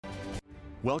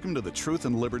Welcome to the Truth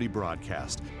and Liberty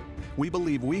broadcast. We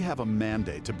believe we have a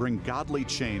mandate to bring godly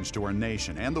change to our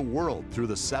nation and the world through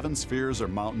the 7 spheres or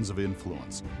mountains of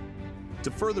influence.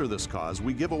 To further this cause,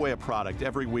 we give away a product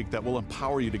every week that will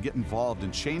empower you to get involved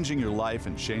in changing your life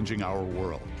and changing our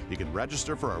world. You can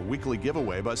register for our weekly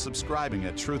giveaway by subscribing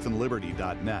at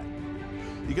truthandliberty.net.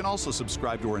 You can also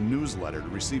subscribe to our newsletter to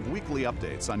receive weekly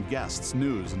updates on guests,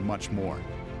 news, and much more.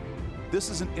 This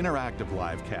is an interactive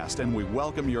live cast, and we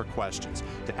welcome your questions.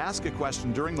 To ask a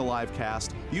question during the live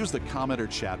cast, use the comment or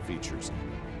chat features.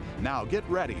 Now get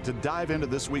ready to dive into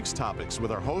this week's topics with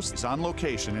our hosts on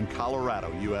location in Colorado,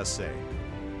 USA.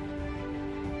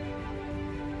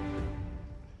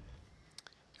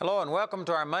 Hello and welcome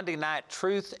to our Monday night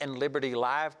Truth and Liberty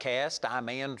live cast. I'm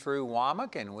Andrew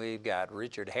Womack and we've got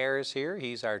Richard Harris here.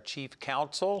 He's our chief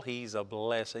counsel. He's a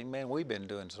blessing. Man, we've been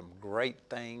doing some great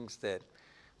things that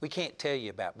we can't tell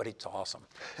you about, but it's awesome.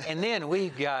 And then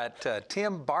we've got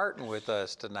Tim Barton with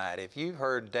us tonight. If you've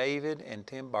heard David and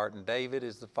Tim Barton, David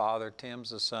is the father,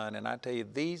 Tim's the son, and I tell you,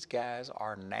 these guys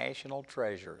are national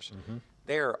treasures.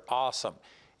 They're awesome.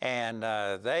 And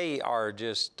they are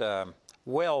just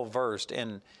well-versed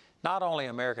in not only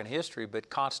American history, but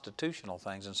constitutional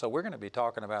things. And so we're going to be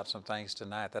talking about some things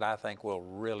tonight that I think will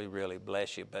really, really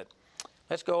bless you. But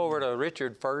let's go over to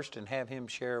Richard first and have him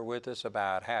share with us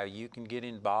about how you can get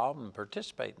involved and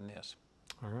participate in this.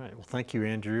 All right. Well, thank you,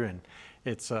 Andrew. And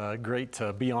it's great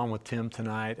to be on with Tim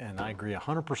tonight. And I agree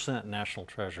 100% national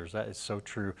treasures. That is so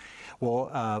true.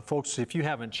 Well, folks, if you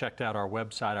haven't checked out our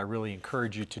website, I really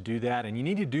encourage you to do that. And you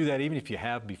need to do that even if you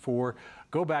have before.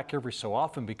 Go back every so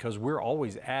often because we're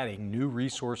always adding new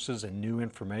resources and new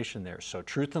information there. So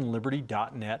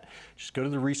truthandliberty.net, just go to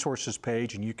the resources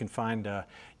page and you can find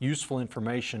useful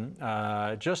information.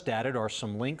 Just added are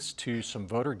some links to some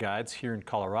voter guides here in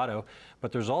Colorado,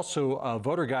 but there's also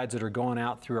voter guides that are going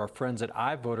out through our friends at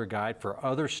iVoterGuide for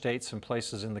other states and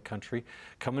places in the country.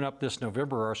 Coming up this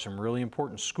November are some really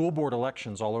important school board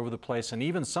elections all over the place, and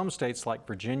even some states like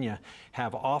Virginia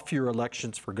have off-year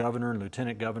elections for governor and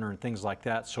lieutenant governor and things like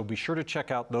that. So be sure to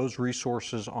check out those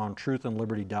resources on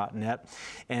truthandliberty.net.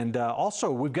 And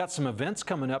also, we've got some events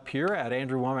coming up here at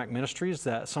Andrew Womack Ministries,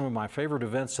 that some of my favorite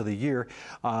events of the year.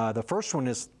 The first one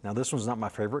is, now this one's not my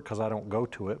favorite because I don't go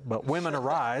to it, but Women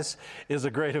Arise is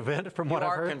a great event from what I've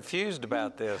heard. You are confused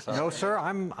about this, No, sir,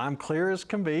 I'm clear as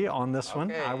can be on this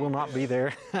one. I will not be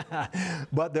there.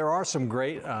 But there are some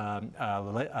great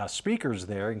speakers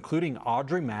there, including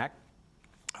Audrey Mack,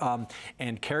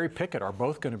 and Carrie Pickett are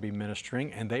both going to be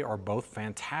ministering, and they are both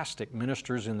fantastic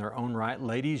ministers in their own right.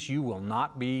 Ladies, you will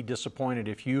not be disappointed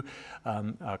if you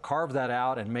carve that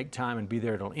out and make time and be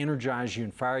there. It'll energize you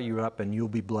and fire you up, and you'll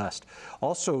be blessed.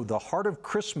 Also, The Heart of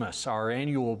Christmas, our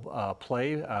annual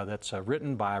play that's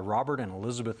written by Robert and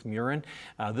Elizabeth Murin.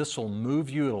 This will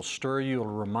move you, it'll stir you,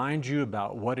 it'll remind you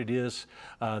about what it is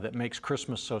that makes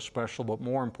Christmas so special, but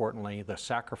more importantly, the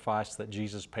sacrifice that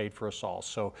Jesus paid for us all.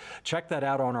 So check that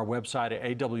out on our website at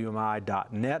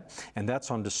awmi.net, and that's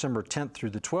on December 10th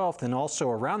through the 12th. And also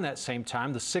around that same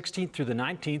time, the 16th through the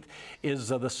 19th, is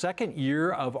the second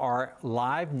year of our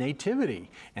live nativity.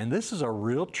 And this is a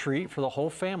real treat for the whole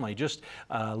family. Just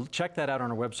check that out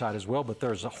on our website as well. But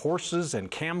there's horses and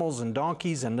camels and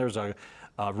donkeys, and there's a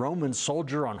Roman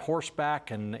soldier on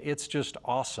horseback, and it's just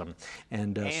awesome.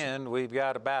 And we've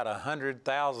got about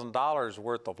 $100,000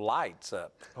 worth of lights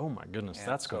up. Oh my goodness,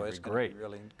 that's going to be great.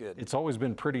 Really good. It's always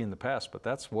been pretty in the past, but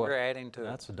that's what we're adding to.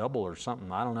 That's a double or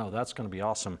something. I don't know. That's going to be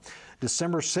awesome.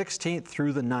 December 16th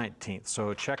through the 19th.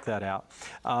 So check that out.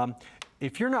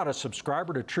 If you're not a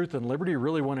subscriber to Truth and Liberty, I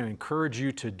really want to encourage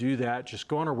you to do that. Just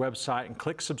go on our website and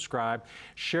click subscribe.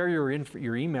 Share your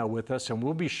email with us, and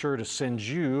we'll be sure to send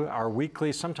you our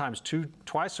weekly, sometimes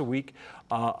twice a week,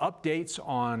 updates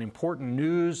on important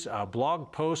news,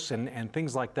 blog posts, and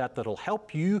things like that that'll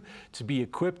help you to be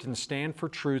equipped and stand for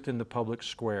truth in the public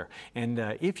square. And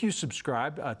if you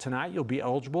subscribe tonight, you'll be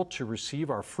eligible to receive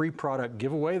our free product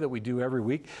giveaway that we do every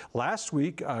week. Last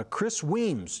week, Chris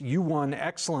Weems, you won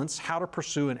Excellence, How to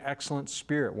Pursue an Excellent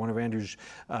Spirit, one of Andrew's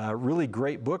really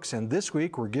great books. And this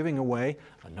week, we're giving away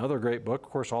another great book. Of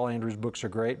course, all Andrew's books are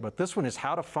great, but this one is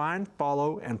How to Find,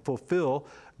 Follow, and Fulfill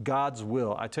God's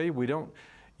Will. I tell you,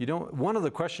 one of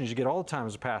the questions you get all the time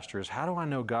as a pastor is, how do I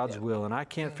know God's will? And I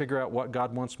can't figure out what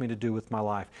God wants me to do with my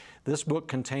life. This book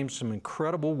contains some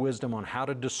incredible wisdom on how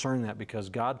to discern that, because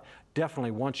God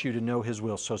definitely wants you to know His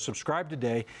will. So subscribe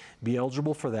today, be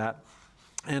eligible for that.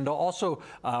 And also,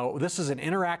 this is an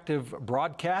interactive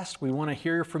broadcast. We want to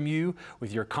hear from you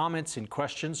with your comments and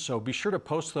questions, so be sure to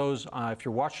post those if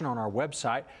you're watching on our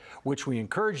website, which we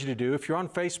encourage you to do. If you're on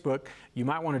Facebook, you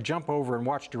might want to jump over and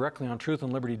watch directly on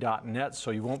truthandliberty.net so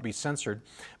you won't be censored.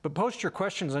 But post your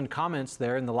questions and comments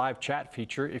there in the live chat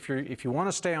feature. If you want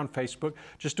to stay on Facebook,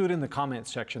 just do it in the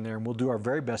comments section there, and we'll do our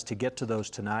very best to get to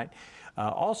those tonight.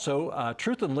 Also,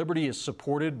 Truth and Liberty is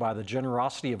supported by the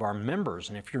generosity of our members.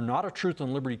 And if you're not a Truth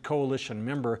and Liberty Coalition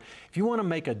member, if you want to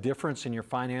make a difference in your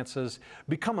finances,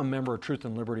 become a member of Truth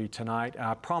and Liberty tonight.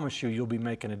 I promise you, you'll be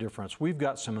making a difference. We've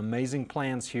got some amazing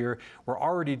plans here.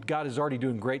 God is already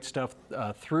doing great stuff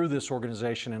through this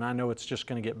organization, and I know it's just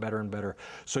going to get better and better.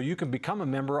 So you can become a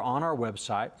member on our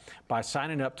website by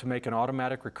signing up to make an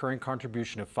automatic recurring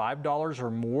contribution of $5 or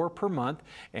more per month,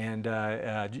 and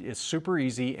it's super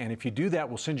easy. And if you do that,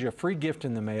 we'll send you a free gift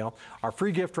in the mail. Our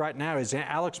free gift right now is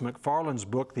Alex McFarland's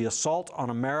book, The Assault on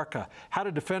America, How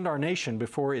to Defend Our Nation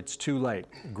Before It's Too Late.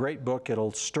 Great book.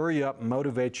 It'll stir you up,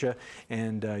 motivate you,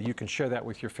 and you can share that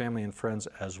with your family and friends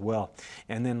as well.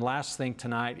 And then last thing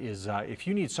tonight is if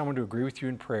you need someone to agree with you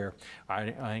in prayer,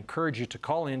 I encourage you to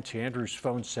call in to Andrew's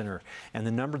Phone Center, and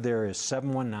the number there is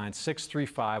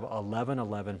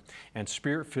 719-635-1111, and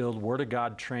Spirit-filled, Word of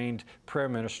God trained prayer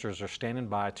ministers are standing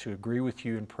by to agree with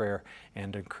you in prayer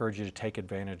and encourage you to take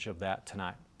advantage of that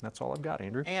tonight. That's all I've got,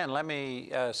 Andrew. And let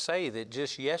me say that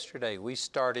just yesterday we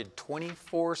started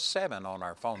 24/7 on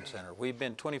our phone center. We've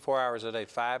been 24 hours a day,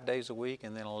 5 days a week,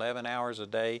 and then 11 hours a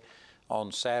day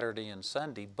on Saturday and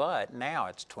Sunday. But now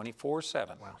it's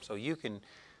 24/7. Wow. So you can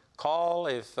call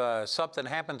if something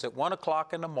happens at 1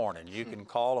 o'clock in the morning. You can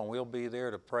call and we'll be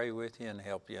there to pray with you and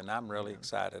help you. And I'm really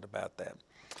excited about that.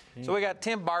 So we got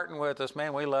Tim Barton with us,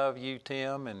 man. We love you,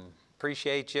 Tim, and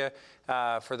appreciate you.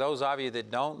 For those of you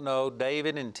that don't know,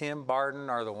 David and Tim Barton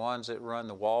are the ones that run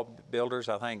the Wall Builders.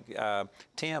 I think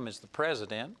Tim is the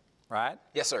president, right?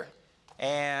 Yes, sir.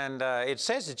 And it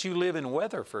says that you live in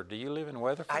Weatherford. Do you live in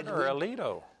Weatherford or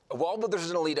Aledo? Wall Builders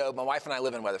is in Aledo. My wife and I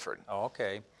live in Weatherford. Oh,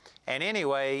 okay. And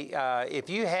anyway, if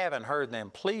you haven't heard them,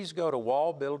 please go to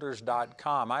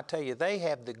wallbuilders.com. I tell you, they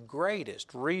have the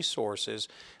greatest resources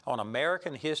on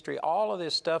American history, all of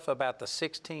this stuff about the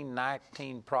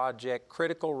 1619 Project,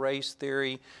 critical race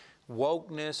theory,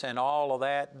 wokeness, and all of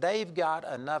that. They've got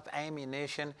enough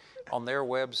ammunition on their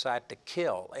website to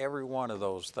kill every one of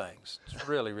those things. It's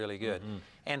really, really good. Mm-hmm.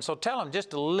 And so tell them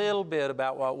just a little bit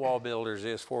about what Wall Builders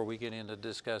is before we get into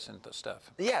discussing the stuff.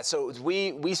 Yeah, so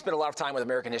we spend a lot of time with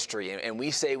American history, and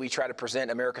we say we try to present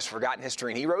America's forgotten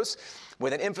history and heroes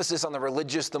with an emphasis on the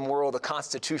religious, the moral, the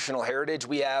constitutional heritage.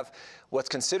 We have what's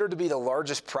considered to be the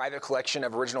largest private collection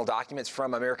of original documents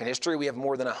from American history. We have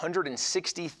more than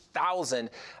 160,000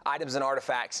 items and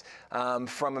artifacts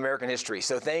from American history.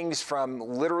 So things from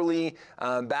literally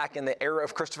back in the era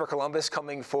of Christopher Columbus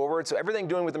coming forward. So everything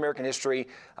doing with American history.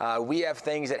 We have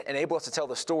things that enable us to tell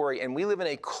the story, and we live in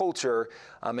a culture,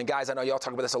 and guys, I know y'all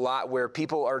talk about this a lot, where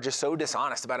people are just so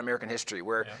dishonest about American history,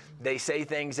 where they say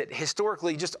things that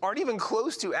historically just aren't even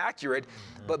close to accurate,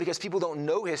 but because people don't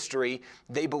know history,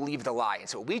 they believe the lie. And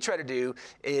so what we try to do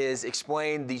is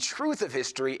explain the truth of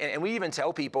history, and we even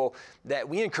tell people that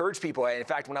we encourage people. In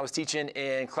fact, when I was teaching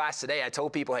in class today, I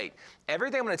told people, hey,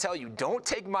 everything I'm going to tell you, don't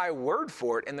take my word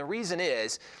for it, and the reason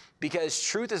is because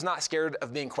truth is not scared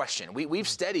of being questioned. We've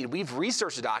studied, we've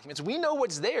researched the documents, we know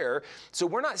what's there, so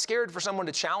we're not scared for someone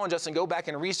to challenge us and go back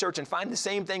and research and find the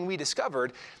same thing we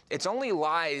discovered. It's only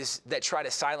lies that try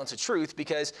to silence the truth,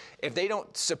 because if they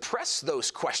don't suppress those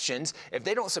questions, if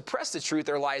they don't suppress the truth,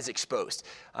 their lie is exposed.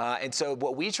 And so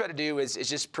what we try to do is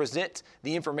just present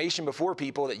the information before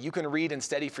people that you can read and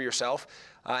study for yourself.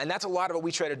 And that's a lot of what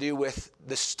we try to do with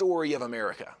the story of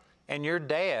America. And your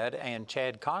dad and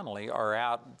Chad Connolly are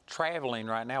out traveling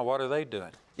right now. What are they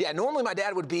doing? Yeah, normally my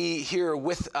dad would be here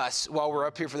with us while we're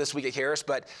up here for this week at Charis,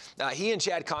 but he and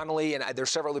Chad Connolly, and there's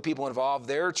several other people involved,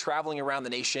 they're traveling around the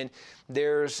nation.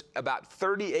 There's about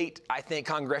 38, I think,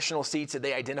 congressional seats that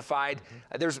they identified.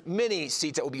 There's many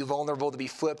seats that will be vulnerable to be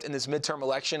flipped in this midterm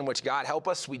election, which, God help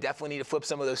us, we definitely need to flip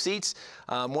some of those seats.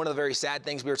 One of the very sad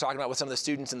things we were talking about with some of the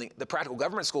students in the practical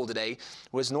government school today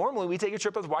was normally we take a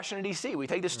trip with Washington, D.C. We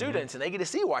take the students and they get to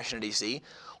see Washington, D.C.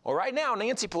 Well, right now,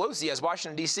 Nancy Pelosi has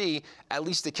Washington, D.C., at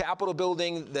least the Capitol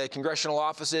building, the congressional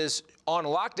offices, on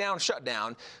lockdown,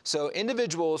 shutdown. So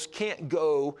individuals can't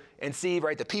go and see,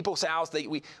 right, the People's House.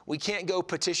 We can't go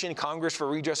petition Congress for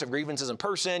redress of grievances in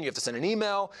person. You have to send an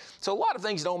email. So a lot of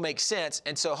things don't make sense.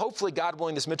 And so hopefully, God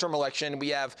willing, this midterm election, we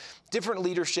have different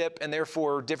leadership and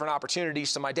therefore different opportunities.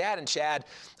 So my dad and Chad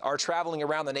are traveling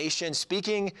around the nation,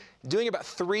 speaking, doing about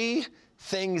 3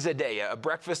 things a day, a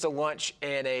breakfast, a lunch,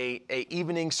 and a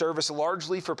evening service,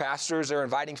 largely for pastors that are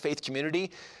inviting faith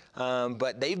community.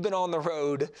 But they've been on the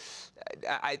road.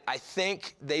 I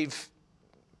think they've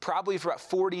probably for about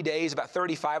 40 days, about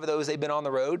 35 of those they've been on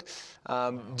the road,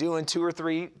 doing 2 or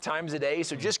 3 times a day.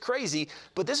 So just crazy.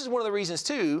 But this is one of the reasons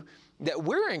too that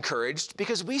we're encouraged,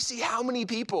 because we see how many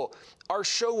people are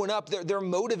showing up. They're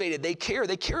motivated. They care.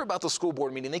 They care about the school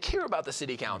board meeting. They care about the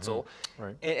city council.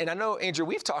 Right. And I know, Andrew,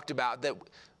 we've talked about that.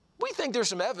 We think there's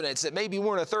some evidence that maybe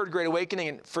we're in a third great awakening,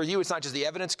 and for you, it's not just the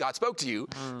evidence. God spoke to you,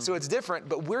 so it's different.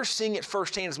 But we're seeing it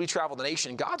firsthand as we travel the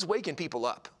nation. God's waking people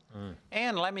up.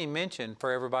 And let me mention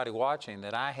for everybody watching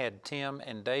that I had Tim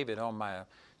and David on my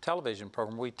television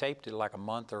program. We taped it like a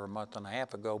month or a month and a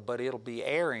half ago, but it'll be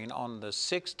airing on the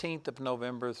 16th of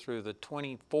November through the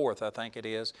 24th, I think it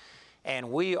is.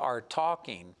 And we are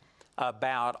talking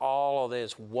about all of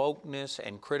this wokeness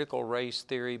and critical race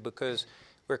theory, because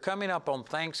we're coming up on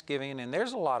Thanksgiving, and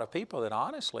there's a lot of people that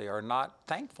honestly are not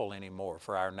thankful anymore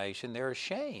for our nation. They're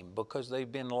ashamed because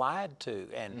they've been lied to.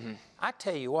 And I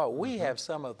tell you what, we have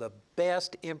some of the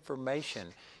best information.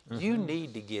 You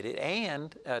need to get it.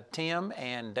 And Tim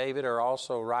and David are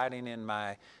also writing in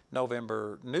my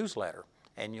November newsletter,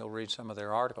 and you'll read some of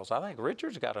their articles. I think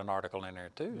Richard's got an article in there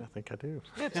too. I think I do.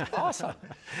 It's awesome.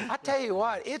 I tell you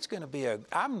what, it's going to be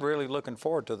I'm really looking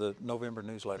forward to the November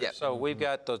newsletter. Yep. So we've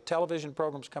got the television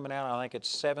programs coming out. I think it's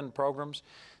 7 programs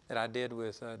that I did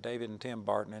with David and Tim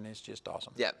Barton, and it's just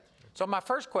awesome. Yep. So my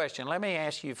first question, let me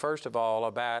ask you first of all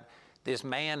about this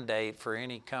mandate for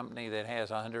any company that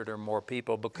has 100 or more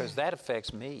people, because that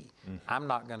affects me. I'm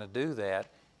not going to do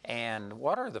that. And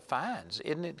what are the fines?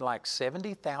 Isn't it like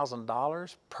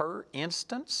 $70,000 per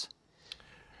instance?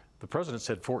 The president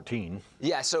said 14.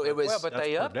 Yeah, so it was. Well, but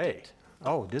they per upped day. it.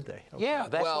 Oh, did they? Okay. Yeah,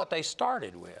 that's Well, what they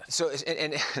started with. So,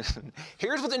 and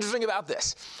here's what's interesting about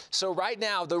this. So right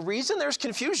now, the reason there's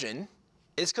confusion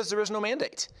is because there is no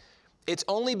mandate. It's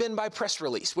only been by press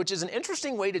release, which is an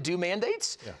interesting way to do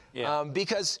mandates. Yeah.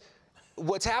 Because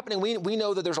what's happening, we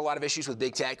know that there's a lot of issues with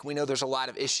big tech. We know there's a lot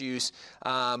of issues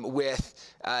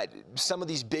with some of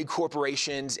these big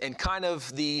corporations and kind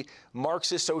of the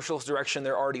Marxist socialist direction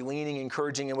they're already leaning,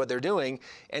 encouraging in what they're doing.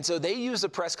 And so they use the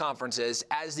press conferences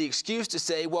as the excuse to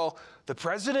say, well, the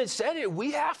president said it,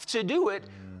 we have to do it.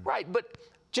 Right, but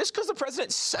just because the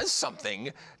president says something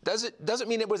doesn't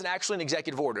mean it was actually an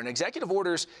executive order. And executive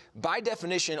orders, by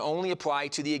definition, only apply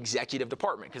to the executive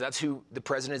department, because that's who the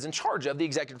president is in charge of, the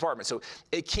executive department. So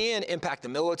it can impact the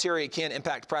military, it can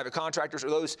impact private contractors or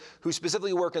those who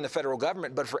specifically work in the federal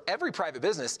government. But for every private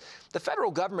business, the federal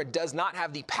government does not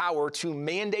have the power to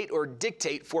mandate or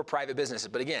dictate for private businesses.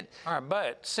 But again, All right,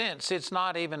 but since it's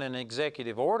not even an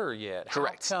executive order yet,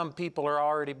 Correct. how come people are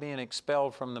already being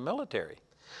expelled from the military?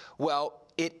 well,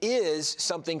 it is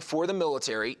something for the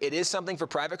military, it is something for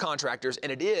private contractors,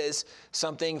 and it is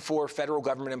something for federal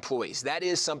government employees. That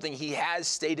is something he has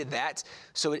stated that,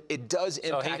 so it does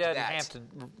So impact that. he doesn't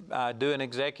have to do an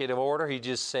executive order, he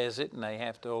just says it and they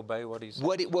have to obey what he says?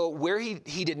 Where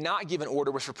he did not give an order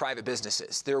was for private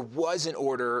businesses. There was an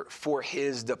order for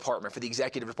his department, for the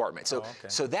executive department. So, okay.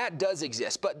 so that does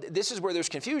exist. But this is where there's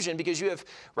confusion, because you have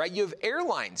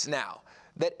airlines now.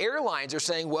 That airlines are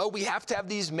saying, well, we have to have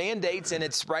these mandates, and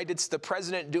it's the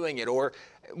president doing it. Or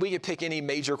we could pick any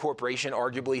major corporation,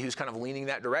 arguably, who's kind of leaning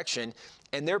that direction,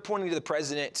 and they're pointing to the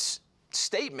president's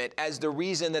statement as the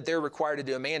reason that they're required to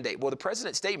do a mandate. Well, the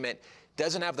president's statement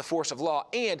doesn't have the force of law.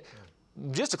 And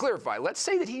just to clarify, let's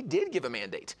say that he did give a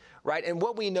mandate, right? And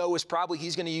what we know is probably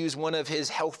he's going to use one of his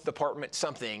health department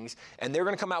somethings, and they're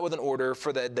going to come out with an order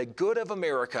for the good of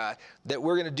America that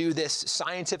we're going to do this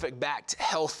scientific-backed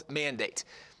health mandate.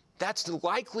 That's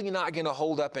likely not going to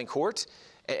hold up in court.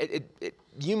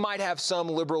 You might have some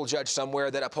liberal judge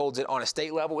somewhere that upholds it on a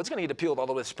state level. It's going to get appealed all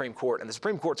the way to the Supreme Court, and the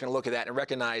Supreme Court's going to look at that and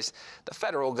recognize the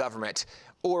federal government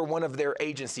or one of their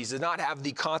agencies does not have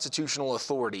the constitutional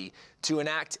authority to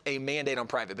enact a mandate on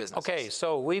private businesses. Okay,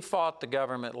 so we fought the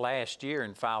government last year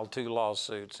and filed 2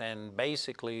 lawsuits, and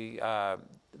basically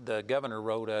the governor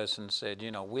wrote us and said,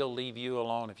 we'll leave you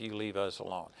alone if you leave us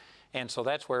alone. And so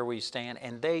that's where we stand,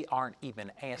 and they aren't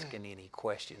even asking any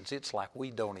questions. It's like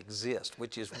we don't exist,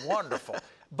 which is wonderful.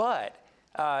 But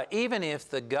even if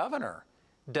the governor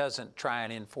doesn't try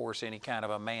and enforce any kind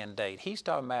of a mandate, he's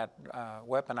talking about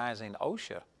weaponizing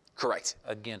OSHA. Correct.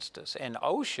 Against us. And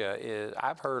OSHA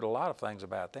I've heard a lot of things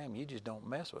about them. You just don't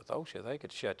mess with OSHA. They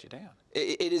could shut you down.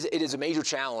 It is a major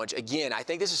challenge. Again, I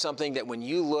think this is something that when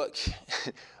you look,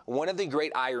 one of the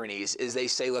great ironies is they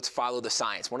say, let's follow the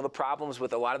science. One of the problems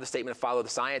with a lot of the statement of follow the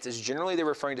science is generally they're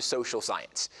referring to social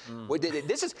science.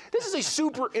 This is a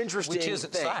super interesting Which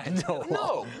isn't thing. science.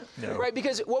 No. Right?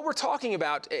 Because what we're talking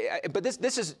about, but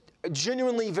this is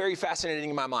genuinely very fascinating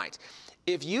in my mind.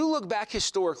 If you look back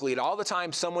historically at all the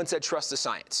times someone said trust the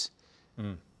science,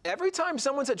 every time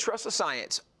someone said trust the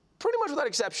science, pretty much without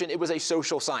exception, it was a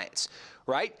social science,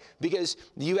 right? Because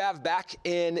you have back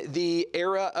in the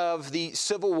era of the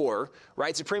Civil War,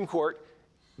 right, Supreme Court,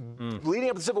 leading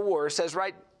up to the Civil War says,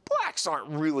 right, blacks aren't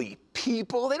really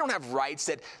people. They don't have rights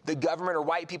that the government or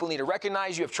white people need to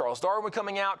recognize. You have Charles Darwin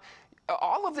coming out.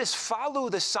 All of this follow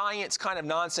the science kind of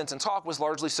nonsense and talk was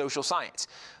largely social science.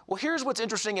 Well, here's what's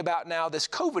interesting about now this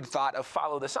COVID thought of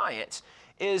follow the science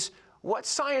is what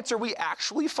science are we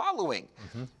actually following?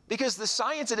 Because the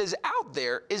science that is out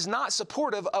there is not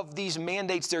supportive of these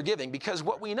mandates they're giving because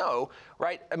what we know,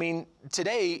 right, I mean,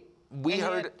 today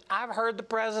I've heard the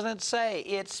president say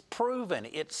it's proven,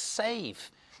 it's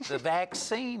safe, the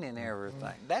vaccine and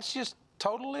everything. That's just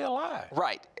totally a lie.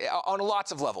 Right, on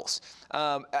lots of levels.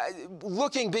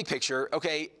 Looking big picture,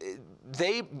 okay,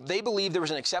 they believe there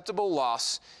was an acceptable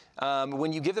loss.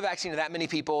 When you give the vaccine to that many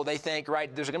people, they think,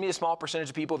 right, there's going to be a small percentage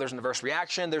of people, there's an adverse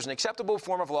reaction, there's an acceptable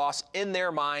form of loss in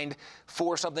their mind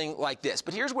for something like this.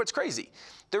 But here's what's crazy.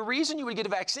 The reason you would get a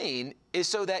vaccine is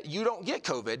so that you don't get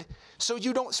COVID, so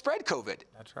you don't spread COVID.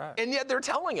 That's right. And yet they're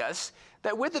telling us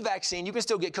that with the vaccine, you can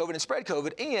still get COVID and spread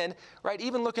COVID. And, right,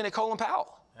 even looking at Colin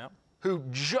Powell, who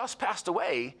just passed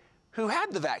away, who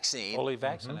had the vaccine. Fully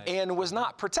vaccinated. And was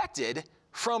not protected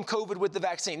from COVID with the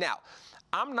vaccine. Now,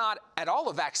 I'm not at all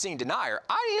a vaccine denier.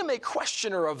 I am a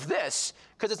questioner of this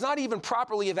because it's not even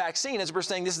properly a vaccine. As we're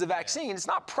saying this is a vaccine, it's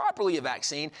not properly a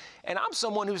vaccine. And I'm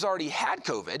someone who's already had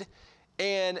COVID.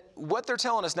 And what they're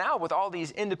telling us now with all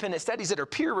these independent studies that are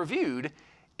peer-reviewed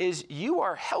is you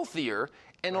are healthier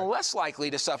and less likely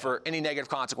to suffer any negative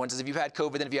consequences if you've had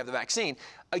COVID than if you have the vaccine.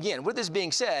 Again, with this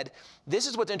being said, this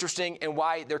is what's interesting and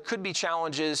why there could be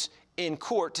challenges in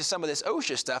court to some of this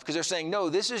OSHA stuff because they're saying, no,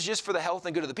 this is just for the health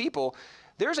and good of the people.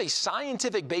 There's a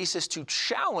scientific basis to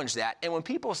challenge that. And when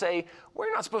people say,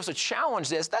 we're not supposed to challenge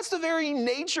this, that's the very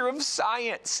nature of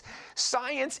science.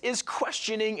 Science is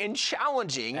questioning and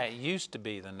challenging. It used to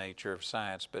be the nature of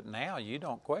science, but now you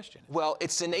don't question it. Well,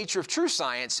 it's the nature of true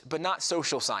science, but not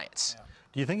social science. Yeah.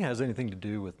 Do you think it has anything to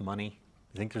do with money? Do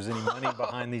you think there's any money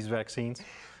behind these vaccines?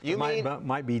 You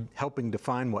might be helping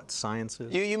define what science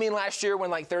is? You mean last year when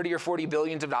like 30 or 40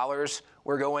 billions of dollars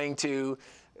were going to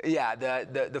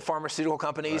the pharmaceutical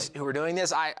companies who were doing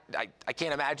this? I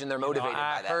can't imagine they're motivated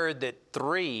by that. I heard that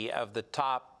 3 of the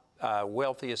top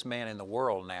wealthiest men in the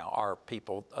world now are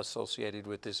people associated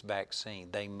with this vaccine.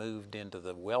 They moved into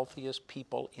the wealthiest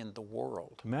people in the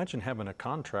world. Imagine having a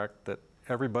contract that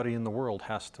everybody in the world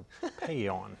has to pay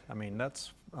on. I mean,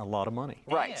 that's a lot of money.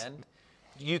 Right. And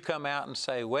you come out and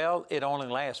say, well, it only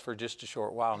lasts for just a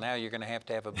short while. Now you're going to have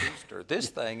a booster. This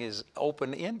thing is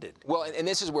open-ended. Well, and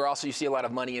this is where also you see a lot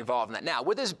of money involved in that. Now,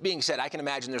 with this being said, I can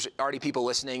imagine there's already people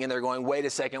listening and they're going, wait a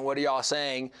second, what are y'all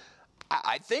saying?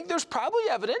 I think there's probably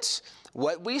evidence.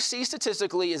 What we see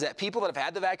statistically is that people that have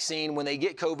had the vaccine, when they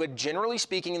get COVID, generally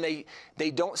speaking,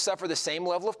 they don't suffer the same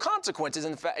level of consequences.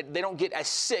 In fact, they don't get as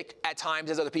sick at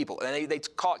times as other people. And they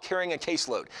call it carrying a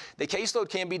caseload. The caseload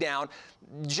can be down.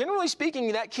 Generally speaking,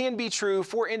 that can be true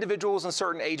for individuals in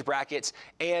certain age brackets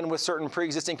and with certain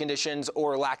pre-existing conditions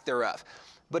or lack thereof.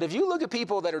 But if you look at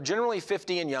people that are generally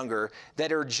 50 and younger,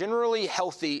 that are generally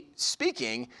healthy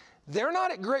speaking, they're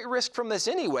not at great risk from this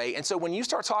anyway. And so when you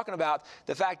start talking about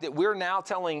the fact that we're now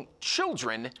telling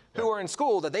children who are in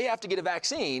school that they have to get a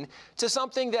vaccine to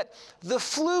something that the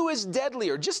flu is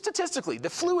deadlier, just statistically, the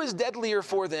flu is deadlier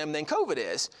for them than COVID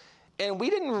is. And we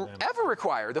didn't ever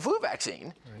require the flu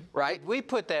vaccine, right? We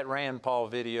put that Rand Paul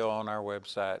video on our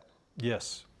website.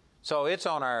 Yes. So it's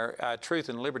on our Truth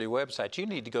and Liberty website. You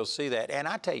need to go see that. And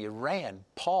I tell you, Rand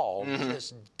Paul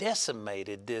just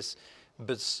decimated this.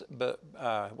 But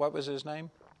what was his name?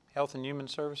 Health and Human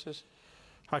Services?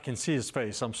 I can see his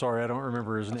face. I'm sorry, I don't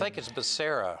remember his name. I think it's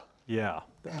Becerra. Yeah.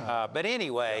 But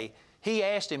anyway, he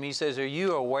asked him, he says, are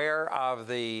you aware of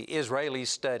the Israeli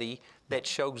study that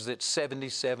shows that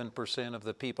 77% of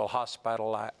the people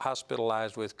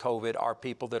hospitalized with COVID are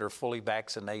people that are fully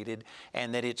vaccinated,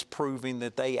 and that it's proving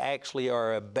that they actually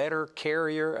are a better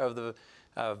carrier of the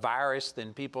virus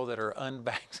than people that are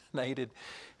unvaccinated?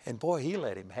 And boy, he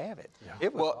let him have it. Yeah.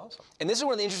 It was awesome. And this is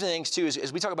one of the interesting things, too, is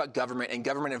as we talk about government and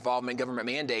government involvement, government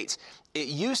mandates, it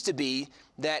used to be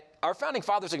that our founding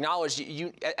fathers acknowledged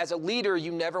you as a leader,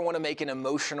 you never want to make an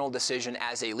emotional decision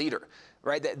as a leader,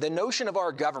 right? The notion of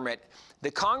our government,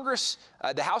 the Congress,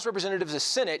 the House of Representatives, the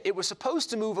Senate, it was supposed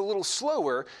to move a little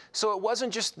slower, so it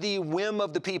wasn't just the whim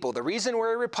of the people. The reason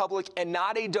we're a republic and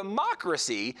not a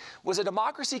democracy was a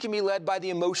democracy can be led by the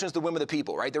emotions, the whim of the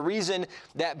people, right? The reason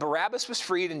that Barabbas was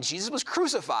freed and Jesus was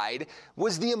crucified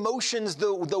was the emotions,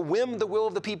 the whim, the will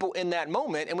of the people in that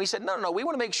moment. And we said, no, we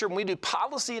want to make sure when we do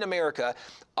policy in America,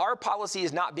 our policy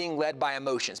is not being led by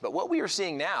emotions. But what we are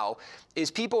seeing now is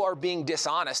people are being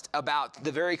dishonest about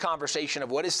the very conversation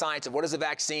of what is science, of what is a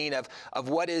vaccine, of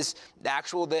what is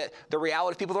the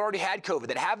reality of people that already had COVID,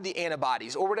 that have the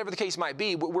antibodies, or whatever the case might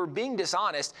be. We're being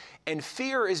dishonest, and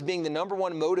fear is being the number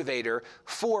one motivator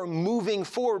for moving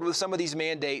forward with some of these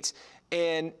mandates.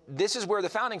 And this is where the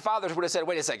founding fathers would have said,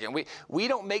 wait a second, we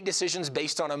don't make decisions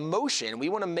based on emotion. We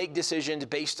want to make decisions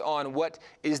based on what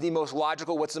is the most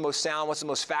logical, what's the most sound, what's the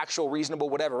most factual, reasonable,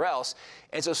 whatever else.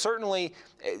 And so certainly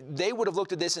they would have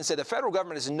looked at this and said the federal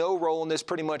government has no role in this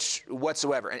pretty much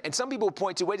whatsoever. And some people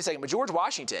point to, wait a second, but George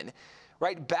Washington,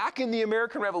 right, back in the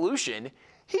American Revolution,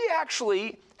 he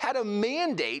actually had a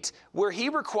mandate where he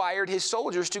required his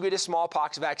soldiers to get a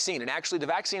smallpox vaccine. And actually, the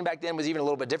vaccine back then was even a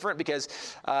little bit different because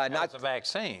not a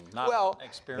vaccine, not an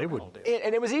experimental deal.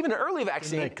 And it was even an early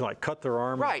vaccine. They like cut their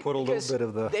arm and put a little bit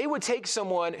of the. They would take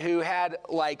someone who had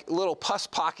like little pus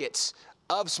pockets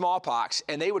of smallpox,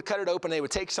 and they would cut it open. They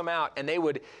would take some out, and they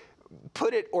would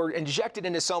put it or inject it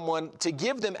into someone to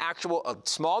give them a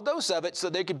small dose of it so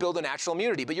they could build a natural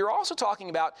immunity. But you're also talking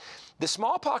about the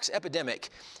smallpox epidemic.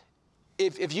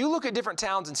 If you look at different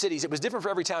towns and cities, it was different for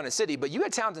every town and city, but you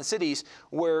had towns and cities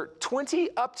where 20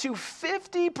 up to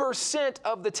 50%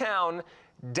 of the town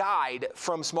died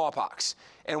from smallpox.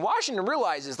 And Washington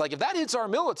realizes, like, if that hits our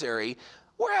military,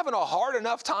 we're having a hard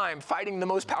enough time fighting the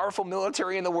most powerful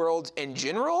military in the world in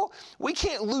general. We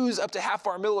can't lose up to half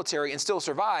our military and still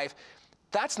survive.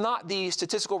 That's not the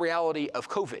statistical reality of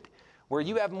COVID, where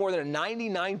you have more than a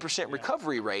 99%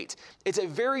 recovery rate. It's a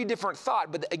very different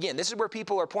thought. But again, this is where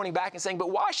people are pointing back and saying, but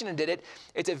Washington did it.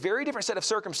 It's a very different set of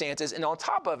circumstances. And on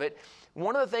top of it,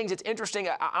 one of the things that's interesting,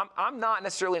 I'm not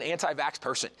necessarily an anti-vax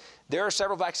person. There are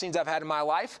several vaccines I've had in my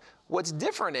life. What's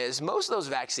different is most of those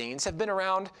vaccines have been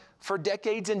around for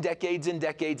decades and decades and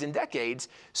decades and decades,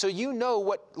 so you know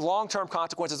what long-term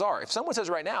consequences are. If someone says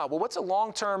right now, well, what's the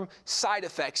long-term side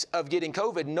effects of getting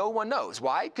COVID? No one knows.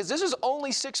 Why? Because this is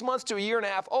only 6 months to a year and a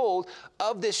half old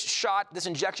of this shot, this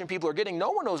injection people are getting. No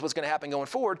one knows what's going to happen going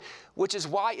forward, which is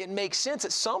why it makes sense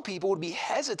that some people would be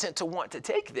hesitant to want to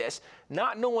take this,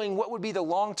 not knowing what would be the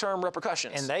long-term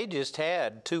repercussions. And they just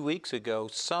had 2 weeks ago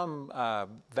some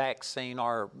vaccine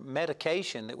or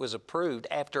medication that was approved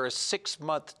after a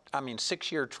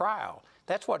 6-year trial.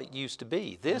 That's what it used to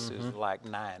be. This is like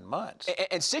 9 months.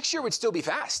 And 6 year would still be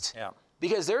fast. Yeah.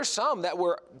 Because there's some that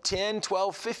were 10,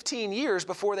 12, 15 years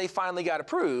before they finally got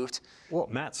approved. Well,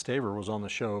 Matt Staver was on the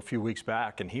show a few weeks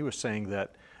back, and he was saying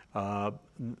that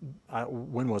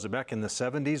when was it, back in the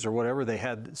 70s or whatever, they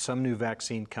had some new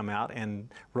vaccine come out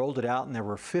and rolled it out, and there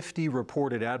were 50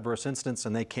 reported adverse incidents,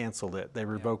 and they canceled it. They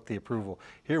revoked the approval.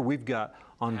 Here we've got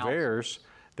on VAERS,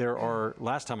 there are,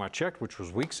 last time I checked, which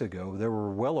was weeks ago, there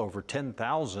were well over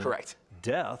 10,000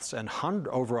 deaths and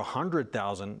over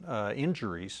 100,000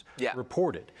 injuries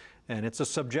reported. And it's a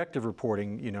subjective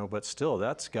reporting, but still,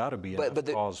 that's got to be enough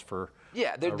cause for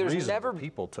there's never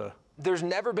people to. There's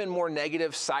never been more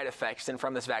negative side effects than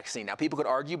from this vaccine. Now, people could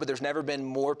argue, but there's never been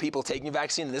more people taking a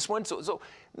vaccine than this one. So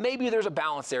maybe there's a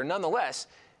balance there. Nonetheless,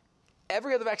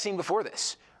 every other vaccine before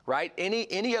this, right?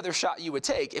 Any other shot you would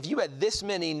take, if you had this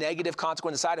many negative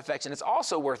consequence side effects, and it's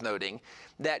also worth noting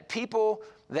that people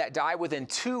that die within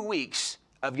 2 weeks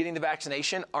of getting the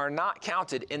vaccination are not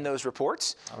counted in those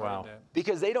reports. Wow.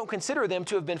 Because they don't consider them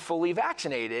to have been fully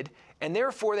vaccinated, and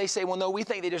therefore they say, well, no, we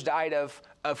think they just died of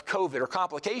COVID or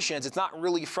complications. It's not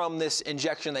really from this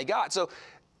injection they got. So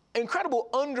incredible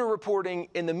underreporting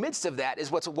in the midst of that is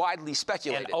what's widely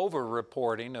speculated. And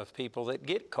over-reporting of people that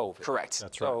get COVID. Correct.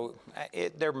 That's right. So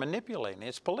they're manipulating.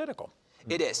 It's political.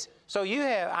 It is. So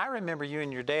I remember you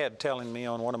and your dad telling me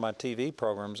on one of my TV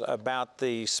programs about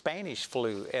the Spanish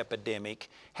flu epidemic.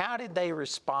 How did they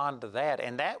respond to that?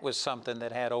 And that was something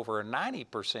that had over a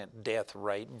 90% death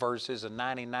rate versus a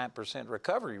 99%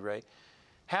 recovery rate.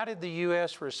 How did the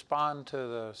U.S. respond to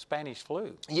the Spanish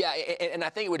flu? Yeah, and I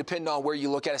think it would depend on where you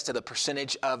look at as to the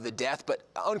percentage of the death, but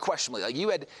unquestionably, like you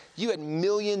had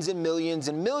millions and millions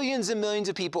and millions and millions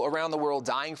of people around the world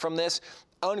dying from this.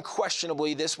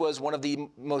 unquestionably, this was one of the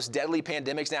most deadly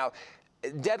pandemics. Now,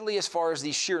 deadly as far as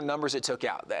the sheer numbers it took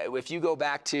out. If you go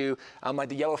back to like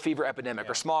the yellow fever epidemic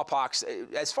or smallpox,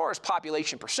 as far as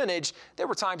population percentage, there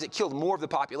were times it killed more of the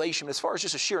population. But as far as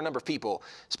just a sheer number of people,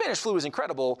 Spanish flu was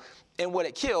incredible in what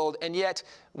it killed. And yet,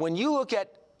 when you look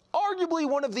at arguably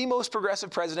one of the most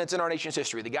progressive presidents in our nation's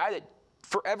history, the guy that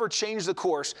forever changed the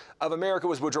course of America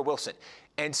was Woodrow Wilson.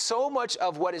 And so much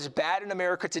of what is bad in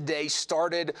America today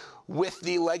started with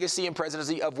the legacy and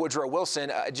presidency of Woodrow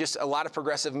Wilson, just a lot of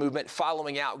progressive movement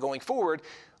following out going forward.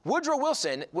 Woodrow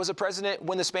Wilson was a president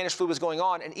when the Spanish flu was going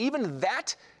on, and even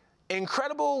that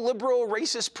incredible liberal,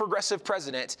 racist, progressive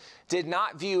president did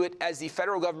not view it as the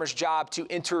federal government's job to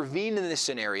intervene in this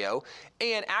scenario.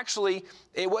 And actually,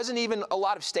 it wasn't even a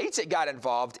lot of states that got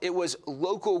involved. It was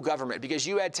local government, because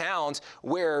you had towns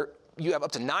where you have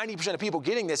up to 90% of people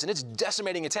getting this, and it's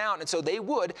decimating a town. And so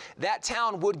that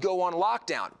town would go on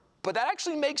lockdown. But that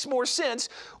actually makes more sense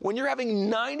when you're having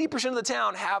 90% of the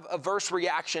town have adverse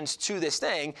reactions to this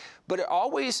thing. But it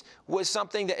always was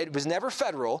something that it was never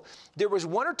federal. There was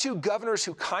one or two governors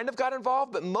who kind of got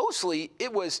involved, but mostly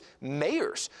it was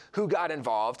mayors who got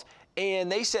involved.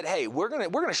 And they said, hey, we're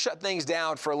gonna shut things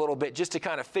down for a little bit just to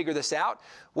kind of figure this out.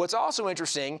 What's also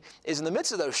interesting is in the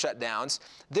midst of those shutdowns,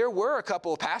 there were a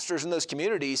couple of pastors in those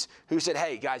communities who said,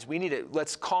 hey, guys,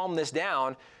 let's calm this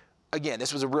down. Again,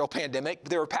 this was a real pandemic.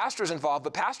 There were pastors involved,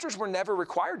 but pastors were never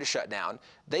required to shut down.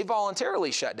 They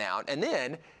voluntarily shut down, and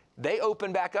then they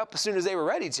opened back up as soon as they were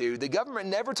ready to. The government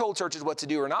never told churches what to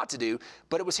do or not to do,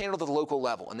 but it was handled at the local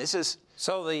level. And this is...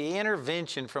 So the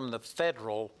intervention from the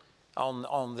federal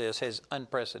on this has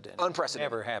unprecedented.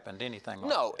 Unprecedented. Never happened anything like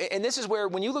No, and this is where,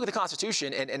 when you look at the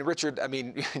Constitution, and Richard, I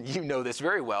mean, you know this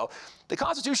very well, the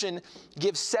Constitution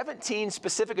gives 17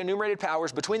 specific enumerated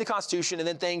powers between the Constitution and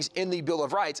then things in the Bill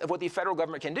of Rights of what the federal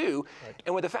government can do. Right.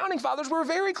 And what the Founding Fathers were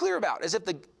very clear about is if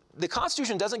the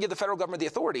Constitution doesn't give the federal government the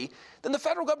authority, then the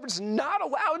federal government's not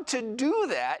allowed to do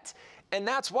that. And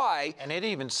that's why... And it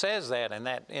even says that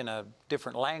in a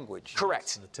different language.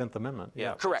 Correct. In the 10th Amendment.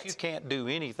 Yeah. Correct. You can't do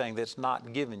anything that's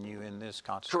not given you in this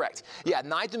Constitution. Correct. Yeah,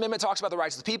 9th Amendment talks about the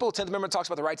rights of the people, 10th Amendment talks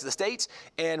about the rights of the states,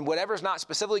 and whatever is not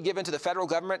specifically given to the federal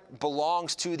government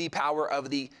belongs to the power of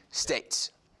the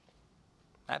states.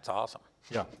 That's awesome.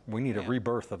 Yeah, we need a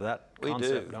rebirth of that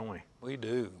concept, don't we? We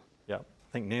do. Yeah.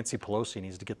 I think Nancy Pelosi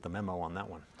needs to get the memo on that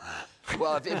one.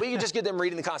 Well, if we could just get them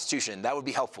reading the Constitution, that would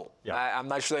be helpful. Yeah. I'm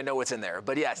not sure they know what's in there,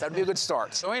 but yes, that would be a good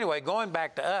start. So anyway, going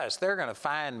back to us, they're going to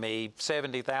fine me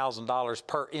 $70,000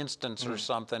 per instance or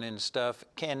something and stuff.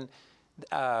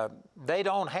 They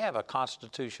don't have a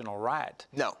constitutional right.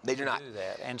 No, they do not. Do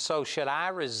that. And so should I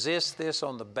resist this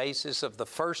on the basis of the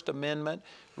First Amendment,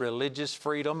 religious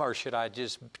freedom, or should I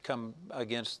just come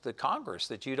against the Congress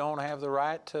that you don't have the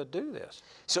right to do this?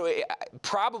 So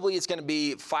probably it's going to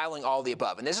be filing all the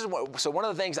above. And this is so one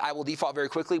of the things I will default very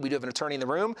quickly. We do have an attorney in the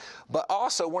room, but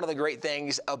also one of the great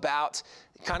things about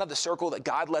kind of the circle that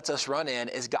God lets us run in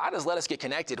is God has let us get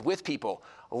connected with people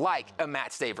like a Matt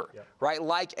Staver, right?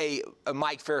 Like a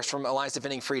Mike Ferris from Alliance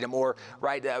Defending Freedom, or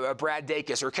right, Brad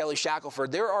Dacus or Kelly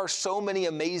Shackelford. There are so many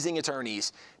amazing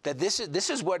attorneys that this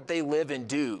is what they live and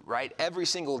do, right? Every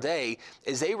single day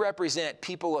is they represent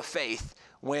people of faith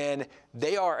when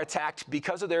they are attacked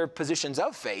because of their positions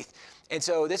of faith. And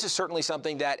so this is certainly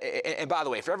something that, and by the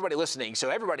way, for everybody listening, so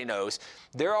everybody knows,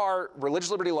 there are religious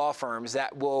liberty law firms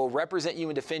that will represent you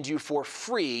and defend you for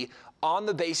free on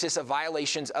the basis of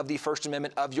violations of the First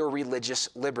Amendment of your religious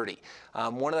liberty.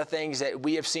 One of the things that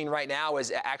we have seen right now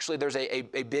is actually there's a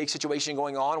big situation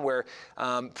going on where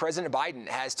President Biden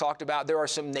has talked about there are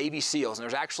some Navy SEALs,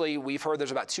 and we've heard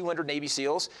there's about 200 Navy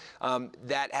SEALs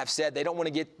that have said they don't want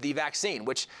to get the vaccine,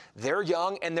 which they're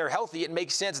young and they're healthy. It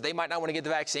makes sense they might not want to get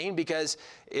the vaccine because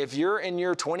if you're in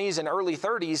your 20s and early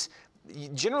 30s,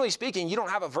 generally speaking, you don't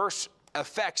have adverse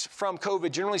effects from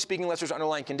COVID, generally speaking, unless there's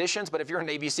underlying conditions. But if you're a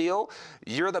Navy SEAL,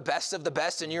 you're the best of the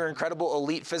best and you're in incredible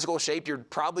elite physical shape, you're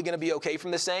probably going to be okay from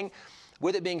this thing.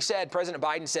 With it being said, President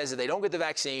Biden says that they don't get the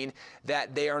vaccine,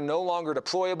 that they are no longer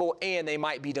deployable, and they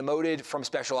might be demoted from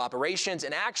special operations,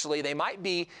 and actually they might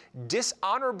be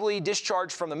dishonorably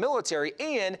discharged from the military,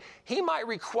 and he might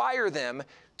require them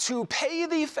to pay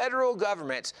the federal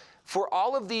government for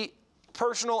all of the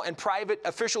personal and private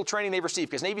official training they've received,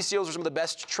 because Navy SEALs are some of the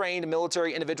best trained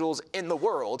military individuals in the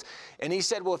world. And he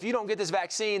said, well, if you don't get this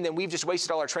vaccine, then we've just wasted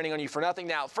all our training on you for nothing.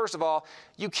 Now, first of all,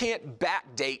 you can't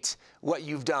backdate what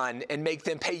you've done and make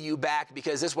them pay you back,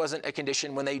 because this wasn't a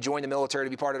condition when they joined the military to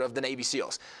be part of the Navy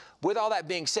SEALs. With all that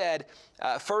being said,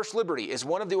 First Liberty is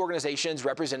one of the organizations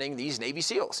representing these Navy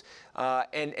SEALs.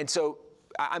 And so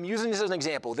I'm using this as an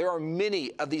example. There are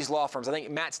many of these law firms. I think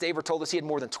Matt Staver told us he had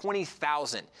more than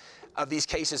 20,000 of these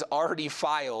cases already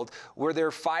filed where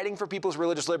they're fighting for people's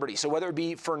religious liberty. So whether it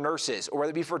be for nurses or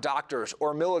whether it be for doctors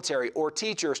or military or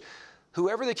teachers,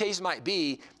 whoever the case might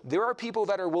be, there are people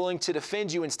that are willing to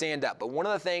defend you and stand up. But one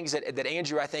of the things that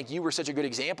Andrew, I think you were such a good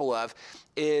example of,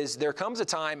 is there comes a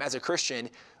time as a Christian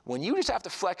when you just have to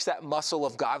flex that muscle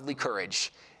of godly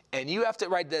courage. And you have to,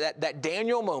 right, that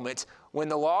Daniel moment when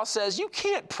the law says you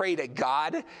can't pray to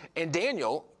God. And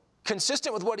Daniel,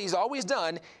 consistent with what he's always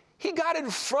done, he got in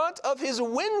front of his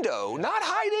window, not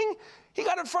hiding. He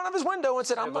got in front of his window and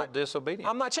said, I'm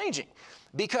not changing.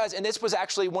 Because, and this was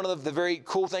actually one of the very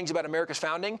cool things about America's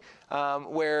founding,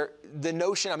 where the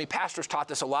notion, I mean, pastors taught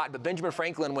this a lot, but Benjamin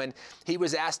Franklin, when he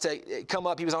was asked to come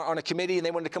up, he was on a committee and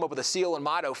they wanted to come up with a seal and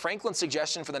motto. Franklin's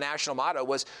suggestion for the national motto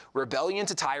was, rebellion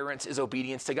to tyrants is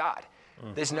obedience to God.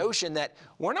 This notion that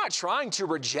we're not trying to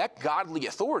reject godly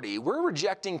authority, we're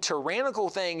rejecting tyrannical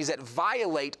things that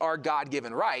violate our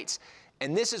God-given rights.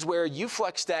 And this is where you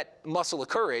flex that muscle of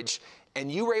courage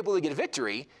and you were able to get a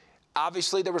victory.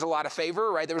 Obviously, there was a lot of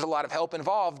favor, right? There was a lot of help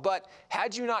involved, but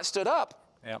had you not stood up,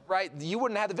 right, you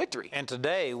wouldn't have the victory. And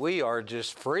today, we are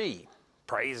just free.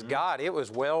 Praise God. It was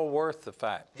well worth the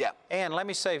fight. Yeah. And let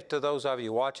me say to those of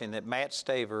you watching that Matt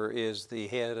Staver is the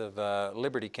head of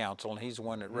Liberty Counsel, and he's the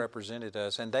one that represented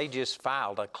us, and they just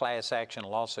filed a class action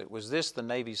lawsuit. Was this the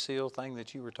Navy SEAL thing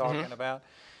that you were talking about?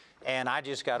 And I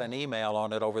just got an email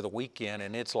on it over the weekend,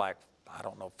 and it's like, I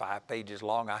don't know, 5 pages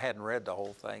long. I hadn't read the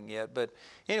whole thing yet. But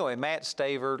anyway, Matt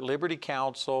Staver, Liberty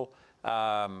Counsel,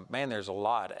 man, there's a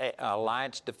lot.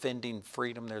 Alliance Defending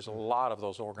Freedom, there's a lot of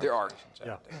those organizations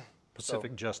out there.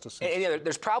 Pacific Justice. And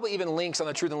there's probably even links on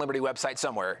the Truth and Liberty website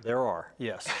somewhere. There are,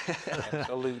 yes.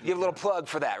 Absolutely. Give a little plug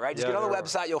for that, right? Just get on the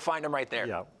website, you'll find them right there.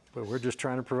 Yeah, but we're just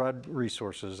trying to provide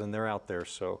resources, and they're out there,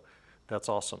 so that's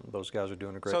awesome. Those guys are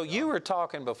doing a great job. So you were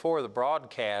talking before the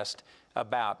broadcast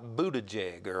about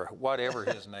Buttigieg, or whatever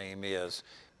his name is,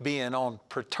 being on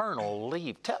paternal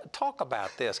leave. Talk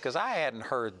about this, because I hadn't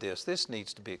heard this. This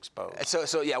needs to be exposed.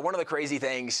 So yeah, one of the crazy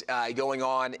things going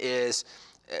on is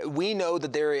we know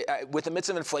that there, with the midst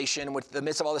of inflation, with the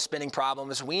midst of all the spending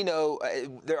problems, we know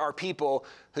there are people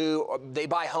who, they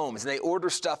buy homes and they order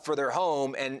stuff for their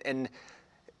home and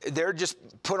they're just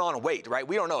put on a wait, right?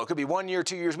 We don't know. It could be 1 year,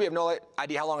 2 years. We have no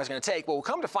idea how long it's going to take. Well, we'll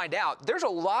come to find out, there's a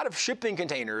lot of shipping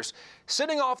containers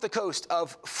sitting off the coast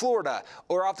of Florida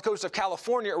or off the coast of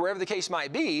California or wherever the case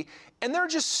might be, and they're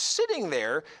just sitting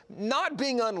there, not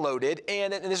being unloaded.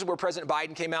 And this is where President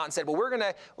Biden came out and said, well,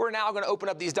 we're now going to open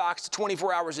up these docks to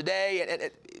 24 hours a day.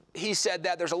 And he said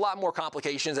that there's a lot more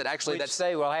complications that actually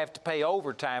say we'll have to pay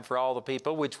overtime for all the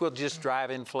people, which will just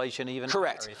drive inflation even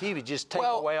correct higher. If he would just take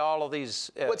away all of these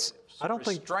I don't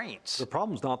think restraints. The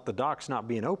problem's not the docks not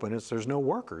being open, it's there's no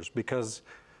workers, because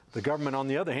the government, on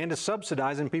the other hand, is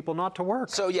subsidizing people not to work.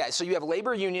 So yeah, so you have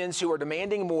labor unions who are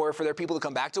demanding more for their people to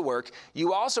come back to work.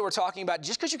 You also are talking about,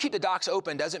 just because you keep the docks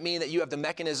open doesn't mean that you have the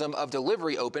mechanism of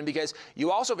delivery open, because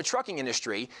you also have a trucking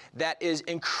industry that is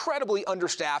incredibly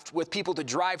understaffed with people to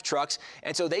drive trucks,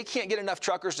 and so they can't get enough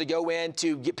truckers to go in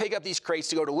to pick up these crates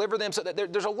to go deliver them. So that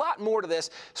there's a lot more to this.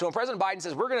 So when President Biden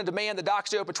says we're going to demand the docks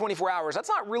to open 24 hours, that's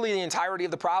not really the entirety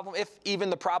of the problem, if even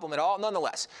the problem at all.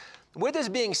 Nonetheless, with this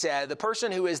being said, the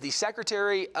person who is the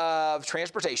Secretary of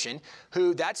Transportation,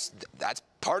 who that's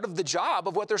part of the job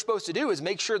of what they're supposed to do is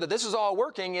make sure that this is all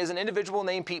working, is an individual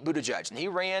named Pete Buttigieg. And he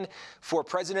ran for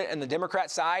president on the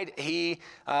Democrat side. He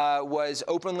was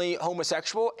openly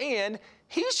homosexual, and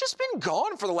he's just been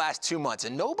gone for the last 2 months,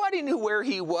 and nobody knew where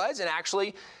he was. And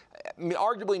actually, I mean,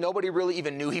 arguably nobody really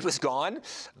even knew he was gone.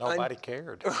 Nobody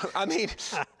cared. I mean,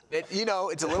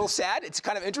 it's a little sad. It's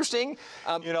kind of interesting.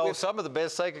 Some of the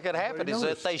best thing that could happen is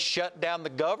that they shut down the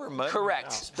government.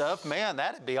 Correct. Stuff, man,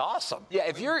 that'd be awesome. Yeah,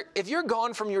 if you're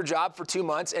gone from your job for 2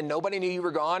 months and nobody knew you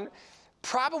were gone,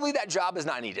 probably that job is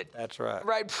not needed. That's right.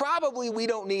 Right? Probably we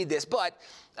don't need this, but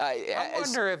I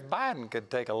wonder if Biden could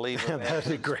take a leave of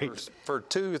that'd be great. For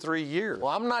 2 or 3 years.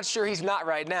 Well, I'm not sure he's not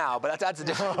right now, but that's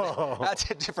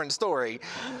a different story.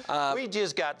 We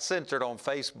just got censored on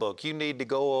Facebook. You need to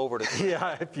go over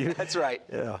to That's right.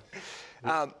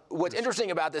 Yeah. What's interesting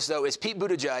about this, though, is Pete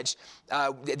Buttigieg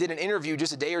did an interview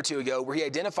just a day or two ago where he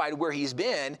identified where he's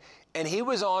been, and he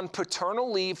was on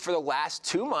paternal leave for the last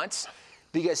 2 months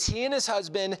because he and his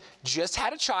husband just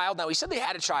had a child. Now, he said they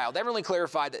had a child. They really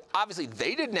clarified that obviously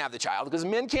they didn't have the child because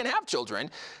men can't have children,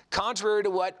 contrary to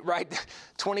what,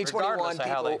 2021 Regardless of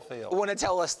how they people feel. want to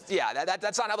tell us. Yeah,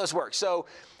 that's not how this works. So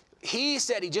he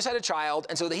said he just had a child,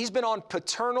 and so that he's been on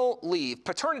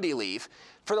paternity leave,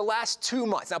 for the last 2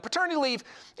 months. Now, paternity leave,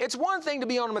 it's one thing to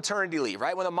be on maternity leave,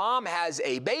 right? When a mom has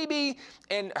a baby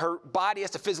and her body has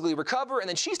to physically recover, and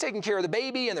then she's taking care of the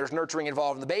baby, and there's nurturing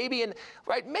involved in the baby, and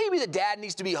right, maybe the dad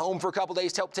needs to be home for a couple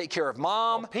days to help take care of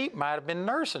mom. Well, Pete might have been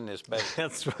nursing this baby.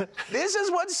 This is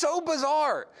what's so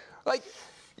bizarre. Like,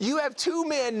 you have two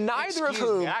men, neither of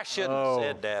whom. I shouldn't have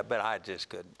said that, but I just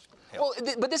couldn't. Well,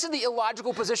 but this is the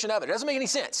illogical position of it. It doesn't make any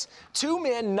sense. Two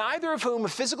men, neither of whom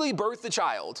physically birthed the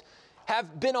child,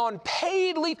 have been on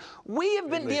paid leave. We have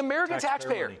been, the American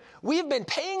taxpayer, we have been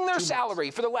paying their salary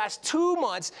for the last 2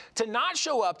 months to not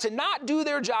show up, to not do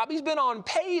their job. He's been on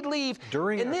paid leave.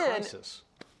 During a crisis.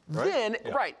 Then,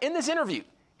 right, in this interview,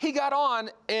 he got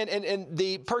on and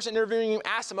the person interviewing him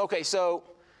asked him, okay, so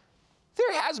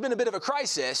there has been a bit of a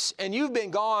crisis, and you've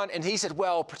been gone. And he said,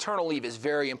 well, paternal leave is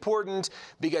very important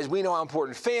because we know how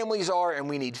important families are, and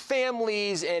we need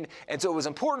families. And so it was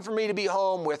important for me to be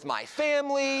home with my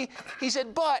family. He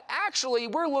said, but actually,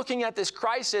 we're looking at this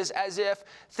crisis as if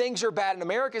things are bad in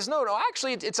America. No,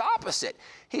 actually, it's opposite.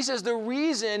 He says the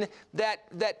reason that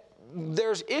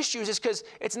there's issues is because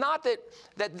it's not that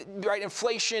right,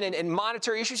 inflation and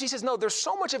monetary issues. He says, no, there's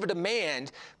so much of a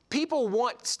demand. People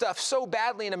want stuff so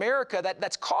badly in America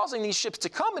that's causing these ships to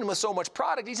come in with so much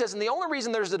product. He says, and the only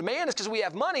reason there's a demand is because we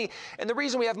have money. And the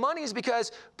reason we have money is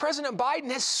because President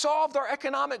Biden has solved our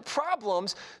economic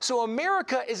problems. So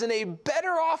America is in a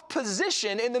better off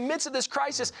position in the midst of this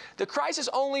crisis. The crisis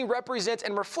only represents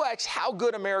and reflects how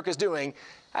good America's doing.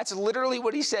 That's literally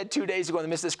what he said 2 days ago in the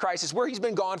midst of this crisis, where he's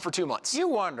been gone for 2 months. You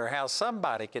wonder how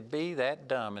somebody could be that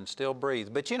dumb and still breathe.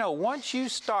 But you know, once you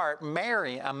start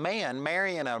marrying a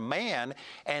man,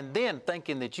 and then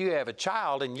thinking that you have a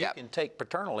child and you can take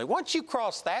paternal leave, once you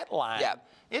cross that line,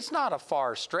 it's not a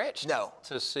far stretch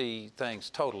to see things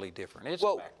totally different. It's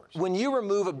backwards. When you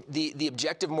remove the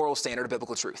objective moral standard of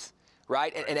biblical truth,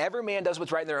 right? And every man does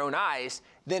what's right in their own eyes,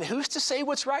 then who's to say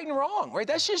what's right and wrong, right?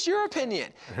 That's just your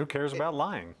opinion. And who cares about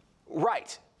lying?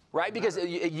 Right. Right, because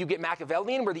you get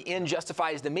Machiavellian, where the end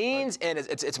justifies the means, and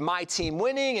it's my team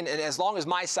winning, and as long as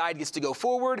my side gets to go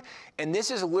forward. And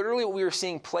this is literally what we are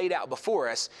seeing played out before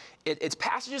us. It's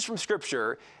passages from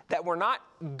Scripture that were not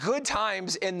good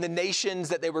times in the nations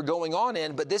that they were going on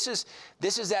in, but this is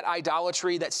that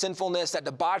idolatry, that sinfulness, that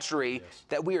debauchery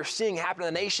that we are seeing happen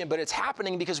in the nation. But it's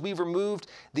happening because we've removed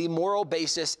the moral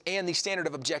basis and the standard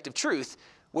of objective truth,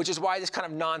 which is why this kind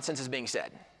of nonsense is being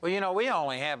said. Well, you know, we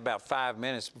only have about 5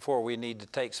 minutes before we need to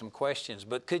take some questions,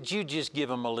 but could you just give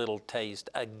them a little taste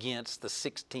against the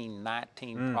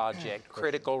 1619 Project,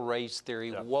 critical race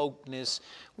theory, wokeness?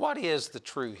 What is the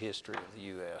true history of the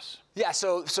U.S.? Yeah,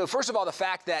 so first of all, the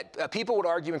fact that people would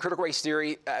argue in critical race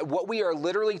theory, what we are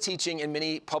literally teaching in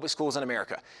many public schools in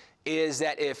America is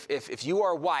that if you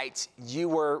are white, you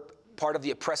were part of the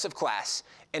oppressive class.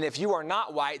 And if you are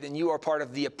not white, then you are part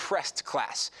of the oppressed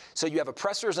class. So you have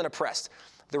oppressors and oppressed.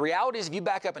 The reality is, if you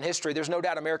back up in history, there's no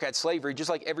doubt America had slavery, just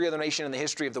like every other nation in the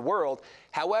history of the world.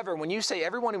 However, when you say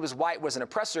everyone who was white was an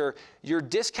oppressor, you're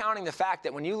discounting the fact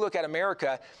that when you look at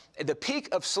America, at the peak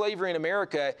of slavery in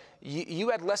America, you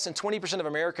had less than 20% of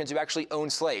Americans who actually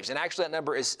owned slaves. And actually that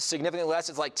number is significantly less.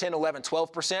 It's like 10, 11,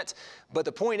 12%. But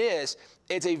the point is,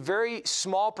 it's a very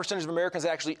small percentage of Americans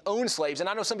that actually own slaves. And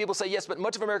I know some people say, yes, but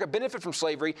much of America benefited from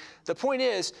slavery. The point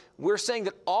is, we're saying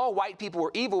that all white people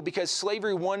were evil because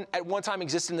slavery at one time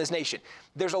existed in this nation.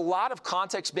 There's a lot of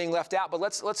context being left out, but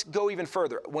let's go even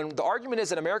further. When the argument is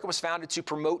that America was founded to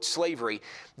promote slavery,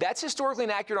 that's historically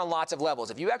inaccurate on lots of levels.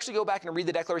 If you actually go back and read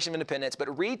the Declaration of Independence,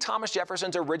 but read Thomas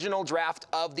Jefferson's original draft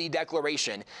of the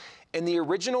Declaration, in the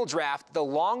original draft, the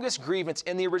longest grievance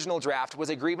in the original draft was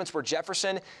a grievance where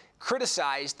Jefferson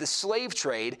criticized the slave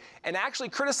trade and actually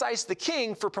criticized the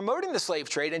king for promoting the slave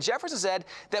trade. And Jefferson said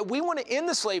that we want to end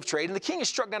the slave trade, and the king has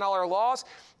struck down all our laws.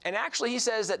 And actually, he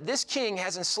says that this king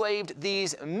has enslaved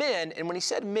these men. And when he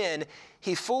said men,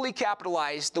 he fully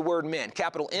capitalized the word men.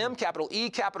 Capital M, capital E,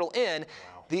 capital N.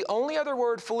 Wow. The only other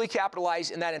word fully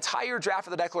capitalized in that entire draft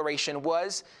of the Declaration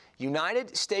was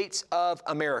United States of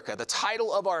America. The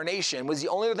title of our nation was the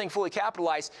only other thing fully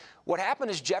capitalized. What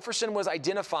happened is Jefferson was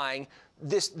identifying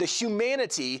the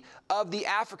humanity of the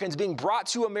Africans being brought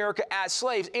to America as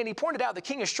slaves. And he pointed out the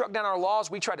king has struck down our laws.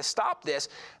 We try to stop this.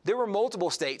 There were multiple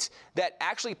states that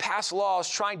actually passed laws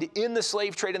trying to end the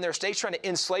slave trade in their states, trying to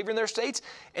end slavery in their states.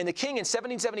 And the king in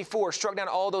 1774 struck down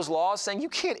all those laws saying, you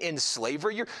can't end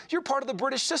slavery. You're part of the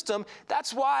British system.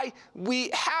 That's why we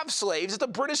have slaves. It's a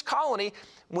British colony.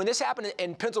 When this happened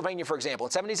in Pennsylvania, for example, in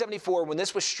 1774, when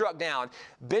this was struck down,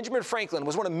 Benjamin Franklin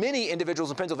was one of many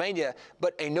individuals in Pennsylvania,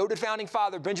 but a noted founding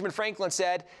father, Benjamin Franklin,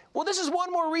 said, well, this is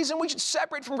one more reason we should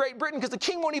separate from Great Britain, because the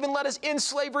king won't even let us end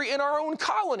slavery in our own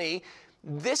colony.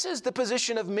 This is the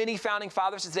position of many founding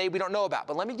fathers today we don't know about.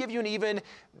 But let me give you an even,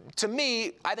 to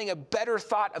me, I think a better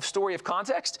thought of story of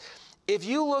context. If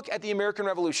you look at the American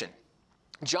Revolution,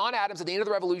 John Adams, at the end of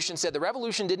the Revolution, said the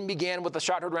Revolution didn't begin with the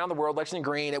shot heard around the world, Lexington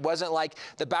Green. It wasn't like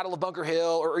the Battle of Bunker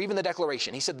Hill or even the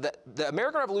Declaration. He said that the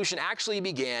American Revolution actually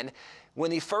began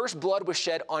when the first blood was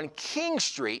shed on King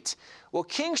Street. Well,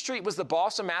 King Street was the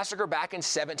Boston Massacre back in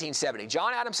 1770.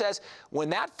 John Adams says when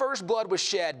that first blood was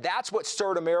shed, that's what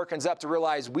stirred Americans up to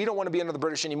realize we don't want to be under the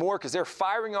British anymore because they're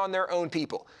firing on their own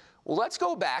people. Well, let's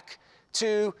go back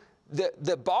to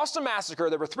the Boston Massacre.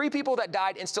 There were 3 people that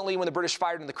died instantly when the British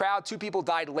fired in the crowd. 2 people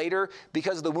died later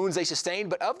because of the wounds they sustained.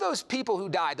 But of those people who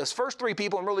died, those first 3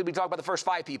 people, and really we talk about the first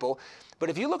 5 people, but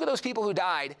if you look at those people who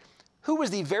died, who was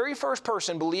the very first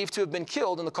person believed to have been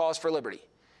killed in the cause for liberty?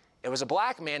 It was a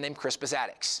black man named Crispus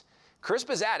Attucks.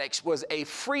 Crispus Attucks was a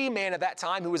free man at that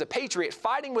time who was a patriot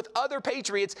fighting with other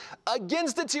patriots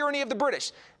against the tyranny of the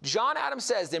British. John Adams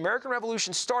says the American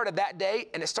Revolution started that day,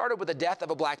 and it started with the death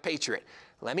of a black patriot.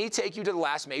 Let me take you to the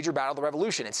last major battle of the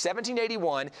Revolution. In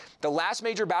 1781, the last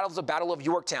major battle was the Battle of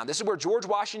Yorktown. This is where George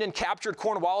Washington captured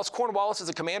Cornwallis. Cornwallis is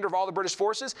the commander of all the British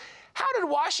forces. How did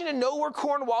Washington know where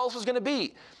Cornwallis was going to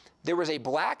be? There was a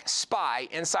black spy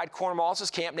inside Cornwallis's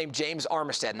camp named James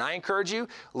Armistead. And I encourage you,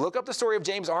 look up the story of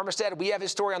James Armistead. We have his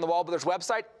story on the Wall Builders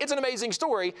website. It's an amazing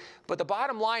story. But the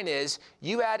bottom line is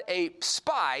you had a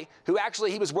spy who actually,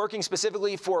 he was working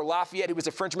specifically for Lafayette, who was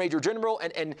a French major general.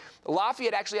 And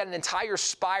Lafayette actually had an entire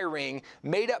spy ring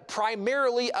made up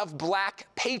primarily of black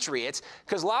patriots,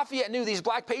 because Lafayette knew these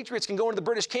black patriots can go into the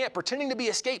British camp pretending to be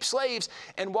escaped slaves.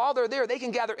 And while they're there, they can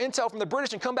gather intel from the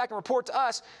British and come back and report to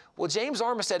us. Well, James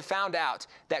Armistead found out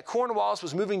that Cornwallis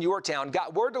was moving to Yorktown,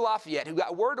 got word to Lafayette, who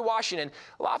got word to Washington.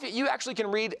 Lafayette, you actually can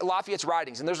read Lafayette's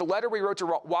writings, and there's a letter we wrote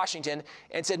to Washington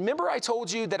and said, remember I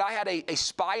told you that I had a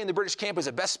spy in the British camp was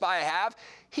the best spy I have?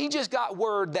 He just got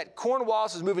word that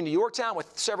Cornwallis is moving to Yorktown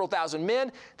with several thousand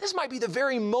men. This might be the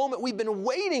very moment we've been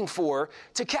waiting for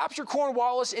to capture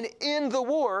Cornwallis and end the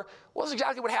war. Well, that's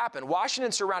exactly what happened.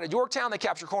 Washington surrounded Yorktown. They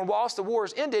captured Cornwallis. The war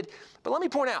is ended. But let me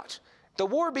point out, the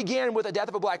war began with the death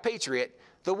of a black patriot.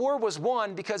 The war was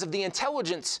won because of the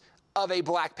intelligence of a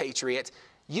black patriot.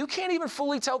 You can't even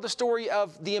fully tell the story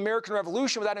of the American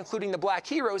Revolution without including the black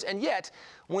heroes, and yet,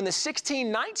 when the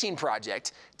 1619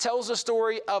 Project tells the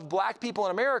story of black people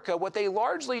in America, what they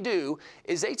largely do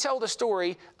is they tell the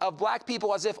story of black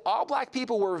people as if all black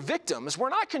people were victims. We're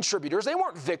not contributors. They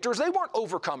weren't victors. They weren't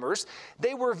overcomers.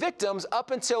 They were victims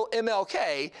up until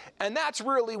MLK, and that's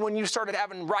really when you started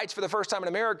having rights for the first time in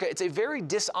America. It's a very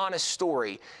dishonest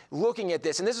story looking at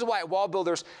this, and this is why at Wall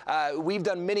Builders, we've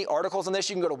done many articles on this.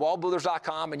 You can go to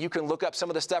wallbuilders.com and you can look up some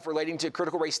of the stuff relating to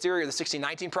critical race theory or the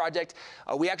 1619 Project.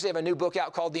 We actually have a new book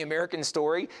out called The American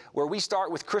Story, where we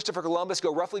start with Christopher Columbus,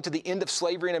 go roughly to the end of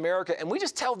slavery in America, and we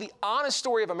just tell the honest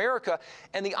story of America.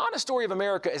 And the honest story of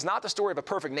America is not the story of a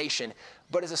perfect nation,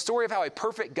 but is a story of how a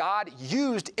perfect God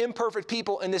used imperfect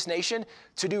people in this nation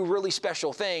to do really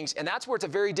special things. And that's where it's a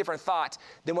very different thought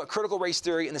than what critical race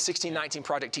theory and the 1619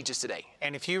 Project teaches today.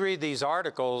 And if you read these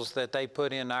articles that they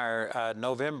put in our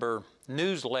November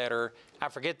newsletter, I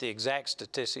forget the exact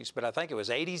statistics, but I think it was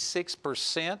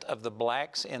 86% of the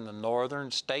blacks in the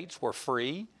northern states were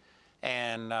free.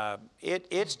 And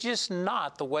it's just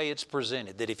not the way it's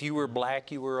presented, that if you were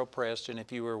black, you were oppressed, and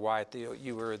if you were white,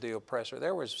 you were the oppressor.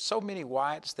 There was so many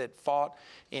whites that fought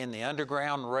in the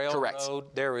Underground Railroad. Correct.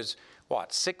 There was,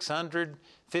 what,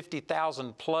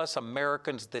 650,000 plus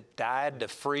Americans that died to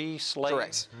free slaves,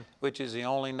 Correct. Which is the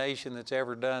only nation that's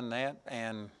ever done that.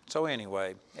 And so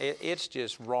anyway, it's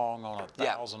just wrong on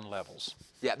 1,000 levels.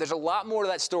 Yeah, there's a lot more to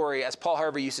that story. As Paul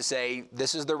Harvey used to say,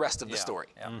 this is the rest of the story.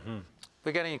 Yeah. Mm-hmm.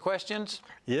 We got any questions?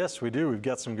 Yes, we do. We've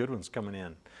got some good ones coming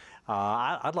in.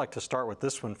 I'd like to start with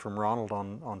this one from Ronald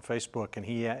on Facebook, and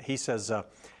he says,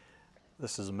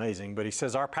 this is amazing, but he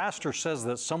says, our pastor says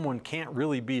that someone can't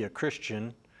really be a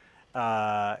Christian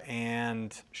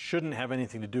and shouldn't have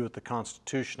anything to do with the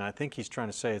Constitution. I think he's trying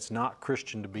to say it's not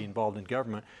Christian to be involved in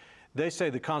government. They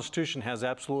say the Constitution has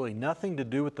absolutely nothing to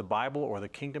do with the Bible or the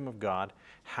kingdom of God.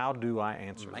 How do I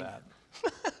answer that?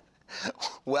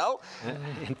 Well,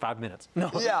 in 5 minutes.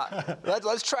 No. Yeah,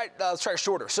 let's try it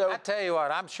shorter. So I tell you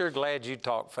what, I'm sure glad you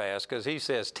talk fast because he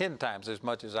says 10 times as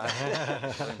much as I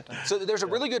do. So there's a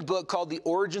really good book called The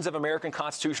Origins of American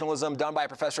Constitutionalism done by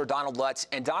Professor Donald Lutz.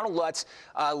 And Donald Lutz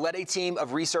led a team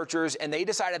of researchers, and they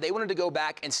decided they wanted to go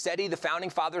back and study the Founding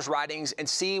Fathers' writings and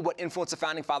see what influenced the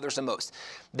Founding Fathers the most.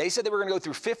 They said they were going to go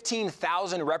through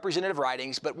 15,000 representative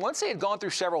writings, but once they had gone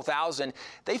through several thousand,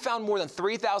 they found more than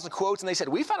 3,000 quotes, and they said,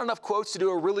 we found enough quotes to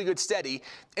do a really good study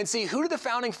and see who did the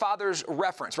Founding Fathers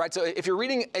reference, right? So if you're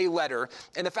reading a letter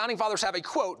and the Founding Fathers have a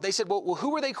quote, they said, well,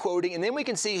 who are they quoting? And then we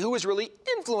can see who is really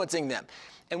influencing them.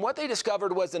 And what they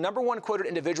discovered was the number one quoted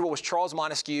individual was Charles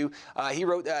Montesquieu. He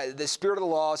wrote The Spirit of the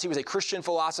Laws. He was a Christian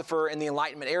philosopher in the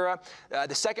Enlightenment era.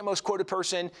 The second most quoted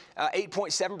person,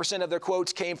 8.7% of their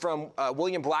quotes came from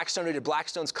William Blackstone, who did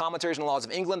Blackstone's Commentaries on the Laws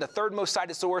of England. The third most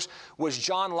cited source was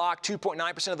John Locke.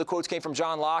 2.9% of the quotes came from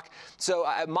John Locke. So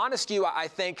Montesquieu, I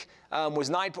think, was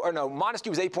Montesquieu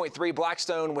was 8.3.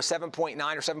 Blackstone was 7.9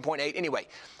 or 7.8. Anyway,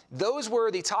 those were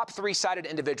the top 3 cited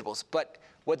individuals. But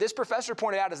what this professor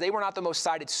pointed out is they were not the most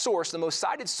cited source. The most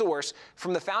cited source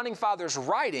from the Founding Fathers'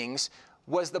 writings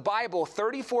was the Bible.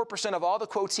 34% of all the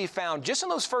quotes he found, just in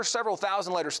those first several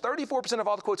thousand letters, 34% of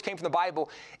all the quotes came from the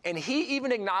Bible. And he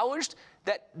even acknowledged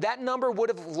that that number would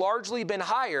have largely been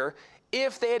higher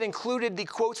if they had included the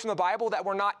quotes from the Bible that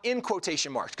were not in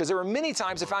quotation marks. Because there were many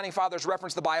times the Founding Fathers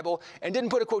referenced the Bible and didn't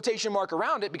put a quotation mark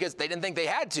around it because they didn't think they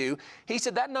had to. He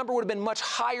said that number would have been much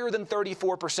higher than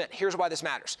 34%. Here's why this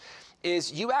matters.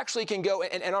 Is you actually can go,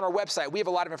 and on our website, we have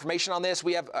a lot of information on this.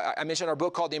 We have, I mentioned our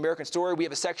book called The American Story. We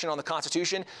have a section on the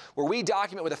Constitution where we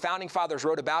document what the Founding Fathers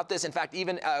wrote about this. In fact,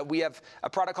 even we have a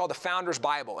product called the Founders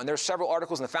Bible, and there's several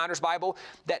articles in the Founders Bible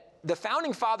that the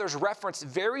Founding Fathers referenced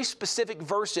very specific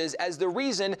verses as the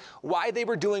reason why they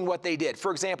were doing what they did.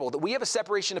 For example, that we have a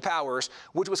separation of powers,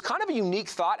 which was kind of a unique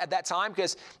thought at that time,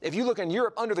 because if you look in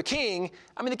Europe under the king,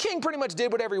 I mean, the king pretty much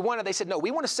did whatever he wanted. They said, no, we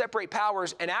want to separate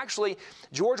powers, and actually,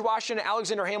 George Washington,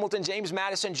 Alexander Hamilton, James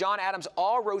Madison, John Adams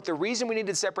all wrote the reason we needed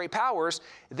to separate powers.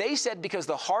 They said because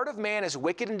the heart of man is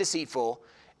wicked and deceitful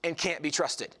and can't be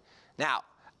trusted. Now,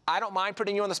 I don't mind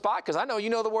putting you on the spot because I know you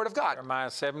know the Word of God. Jeremiah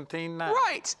 17:9.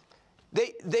 Right.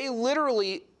 They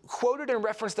literally quoted and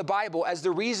referenced the Bible as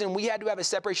the reason we had to have a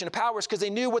separation of powers because they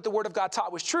knew what the Word of God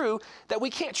taught was true, that we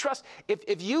can't trust.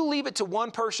 If you leave it to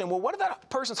one person, well, what if that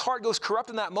person's heart goes corrupt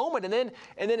in that moment and then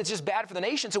it's just bad for the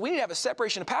nation? So we need to have a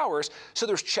separation of powers. So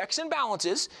there's checks and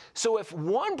balances. So if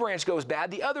one branch goes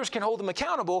bad, the others can hold them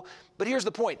accountable. But here's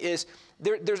the point is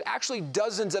there's actually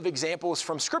dozens of examples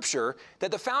from Scripture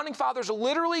that the Founding Fathers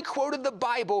literally quoted the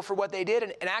Bible for what they did.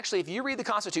 And actually, if you read the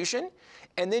Constitution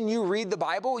and then you read the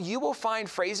Bible, you will find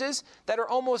phrases that are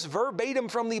almost verbatim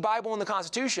from the Bible and the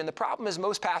Constitution. The problem is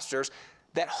most pastors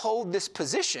that hold this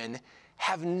position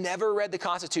have never read the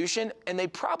Constitution, and they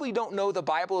probably don't know the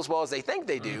Bible as well as they think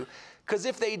they do, because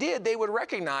if they did, they would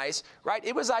recognize, right?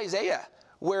 It was Isaiah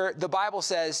where the Bible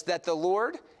says that the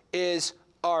Lord is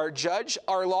our judge,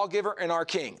 our lawgiver, and our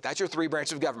king. That's your 3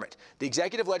 branches of government: the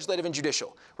executive, legislative, and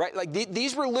judicial, right? Like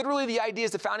these were literally the ideas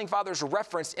the Founding Fathers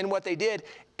referenced in what they did.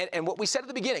 And what we said at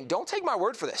the beginning, don't take my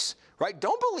word for this, right?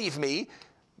 Don't believe me.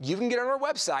 You can get on our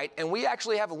website, and we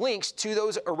actually have links to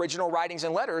those original writings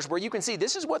and letters where you can see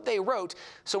this is what they wrote.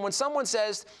 So when someone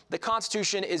says the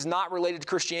Constitution is not related to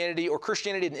Christianity or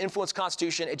Christianity didn't influence the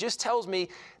Constitution, it just tells me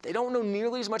they don't know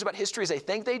nearly as much about history as they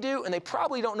think they do, and they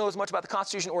probably don't know as much about the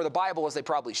Constitution or the Bible as they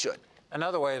probably should.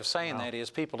 Another way of saying that is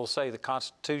people will say the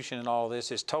Constitution and all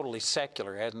this is totally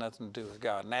secular, has nothing to do with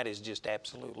God, and that is just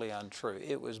absolutely untrue.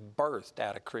 It was birthed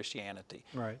out of Christianity.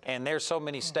 Right. And there's so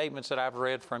many statements that I've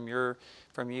read from you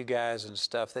guys and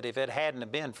stuff that if it hadn't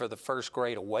have been for the First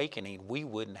Great Awakening, we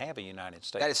wouldn't have a United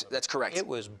States. That's correct. It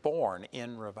was born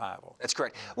in revival. That's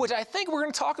correct. Which I think we're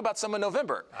going to talk about some in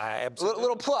November. Absolutely.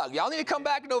 Little plug. Y'all need to come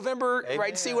back in November, Amen.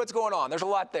 Right, see what's going on. There's a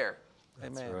lot there.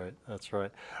 That's Amen. right. That's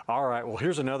right. All right. Well,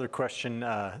 here's another question.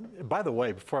 By the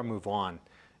way, before I move on,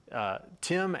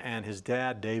 Tim and his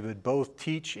dad, David, both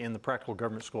teach in the Practical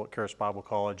Government School at Charis Bible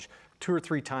College 2 or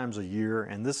 3 times a year,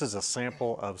 and this is a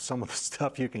sample of some of the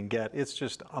stuff you can get. It's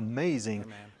just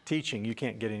amazing teaching. You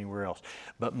can't get anywhere else.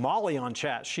 But Molly on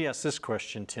chat, she asked this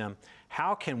question, Tim.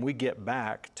 How can we get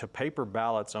back to paper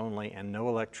ballots only and no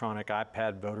electronic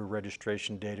iPad voter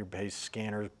registration database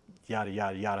scanners yada,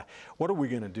 yada, yada. What are we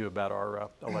going to do about our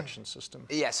election system?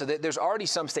 Yeah, so there's already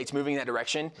some states moving in that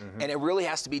direction, and it really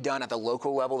has to be done at the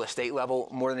local level, the state level,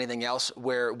 more than anything else,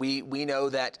 where we know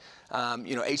that,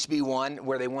 HB1,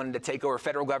 where they wanted to take over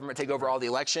federal government, take over all the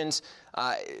elections,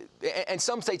 and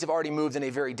some states have already moved in a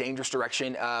very dangerous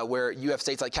direction, where you have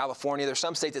states like California. There's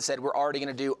some states that said we're already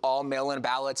going to do all mail-in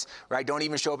ballots, right? Don't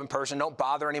even show up in person, don't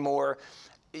bother anymore.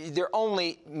 They're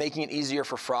only making it easier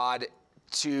for fraud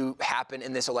to happen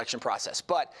in this election process.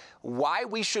 But why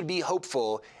we should be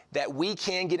hopeful that we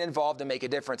can get involved and make a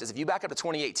difference is if you back up to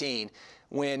 2018,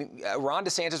 when Ron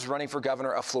DeSantis was running for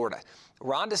governor of Florida.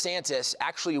 Ron DeSantis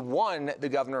actually won the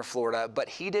governor of Florida, but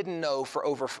he didn't know for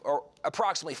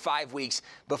approximately 5 weeks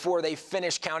before they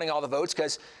finished counting all the votes,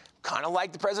 because kind of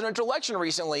like the presidential election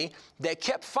recently, they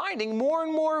kept finding more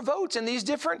and more votes in these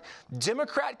different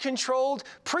Democrat-controlled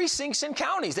precincts and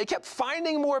counties. They kept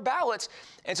finding more ballots.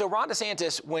 And so Ron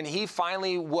DeSantis, when he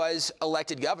finally was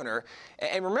elected governor,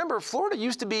 and remember, Florida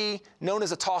used to be known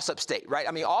as a toss-up state, right?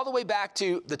 I mean, all the way back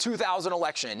to the 2000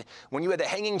 election, when you had the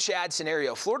hanging Chad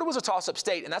scenario, Florida was a toss-up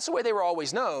state, and that's the way they were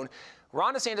always known.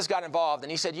 Ron DeSantis got involved,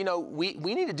 and he said, we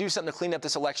need to do something to clean up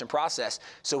this election process.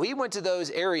 So he went to those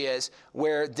areas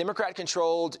where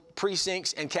Democrat-controlled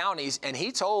precincts and counties, and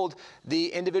he told the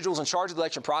individuals in charge of the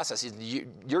election process,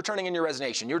 you're turning in your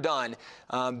resignation. You're done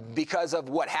because of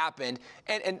what happened.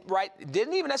 And right,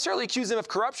 didn't even necessarily accuse them of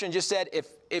corruption, just said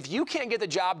if you can't get the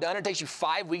job done, it takes you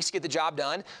 5 weeks to get the job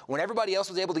done, when everybody else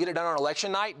was able to get it done on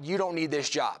election night, you don't need this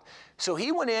job. So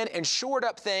he went in and shored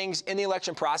up things in the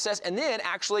election process, and then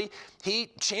actually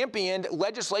he championed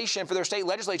legislation for their state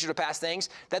legislature to pass things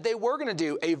that they were going to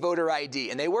do a voter ID,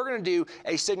 and they were going to do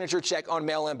a signature check on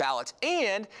mail-in ballots,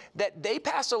 and that they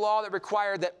passed a law that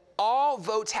required that all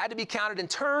votes had to be counted and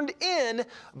turned in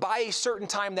by a certain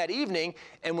time that evening.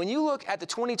 And when you look at the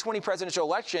 2020 presidential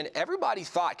election, everybody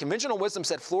thought, conventional wisdom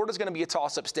said Florida's going to be a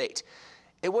toss-up state.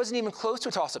 It wasn't even close to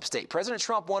a toss-up state. President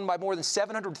Trump won by more than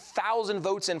 700,000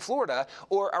 votes in Florida,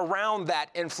 or around that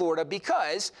in Florida,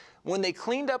 because when they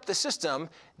cleaned up the system,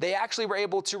 they actually were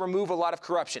able to remove a lot of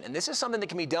corruption. And this is something that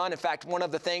can be done. In fact, one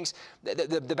of the things,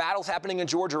 the battle's happening in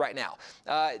Georgia right now.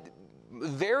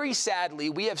 Very sadly,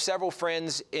 we have several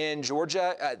friends in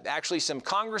Georgia, actually some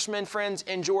congressmen friends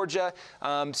in Georgia,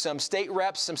 some state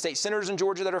reps, some state senators in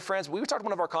Georgia that are friends. We talked to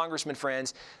one of our congressmen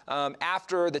friends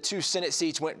after the 2 Senate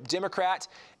seats went Democrat,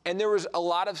 and there was a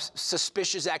lot of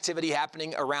suspicious activity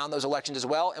happening around those elections as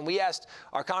well. And we asked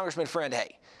our congressman friend,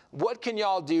 hey, what can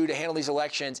y'all do to handle these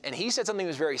elections? And he said something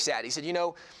that was very sad. He said,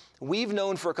 we've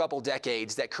known for a couple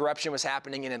decades that corruption was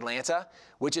happening in Atlanta,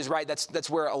 which is right. That's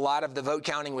where a lot of the vote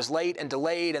counting was late and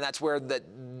delayed, and that's where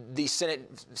the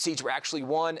Senate seats were actually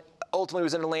won. Ultimately, it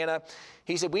was in Atlanta.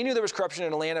 He said, we knew there was corruption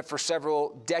in Atlanta for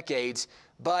several decades,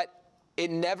 but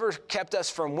it never kept us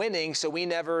from winning, so we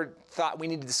never thought we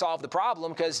needed to solve the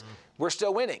problem because we're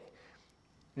still winning.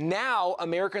 Now,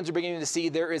 Americans are beginning to see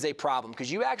there is a problem,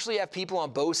 because you actually have people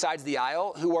on both sides of the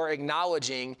aisle who are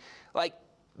acknowledging, like,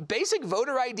 basic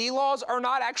voter ID laws are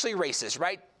not actually racist,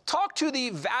 right? Talk to the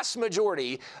vast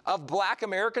majority of black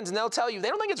Americans, and they'll tell you they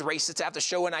don't think it's racist to have to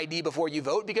show an ID before you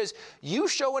vote, because you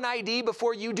show an ID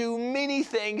before you do many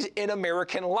things in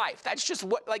American life. That's just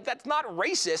that's not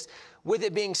racist. With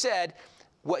it being said,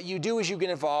 what you do is you get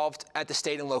involved at the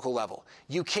state and local level.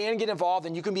 You can get involved,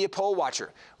 and you can be a poll watcher,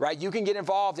 right? You can get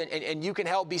involved, and you can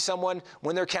help be someone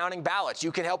when they're counting ballots.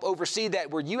 You can help oversee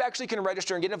that, where you actually can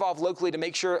register and get involved locally to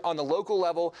make sure on the local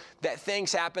level that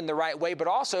things happen the right way. But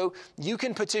also, you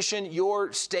can petition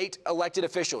your state elected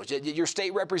officials, your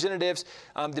state representatives,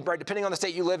 depending on the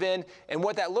state you live in and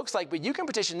what that looks like. But you can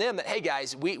petition them that, hey,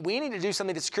 guys, we need to do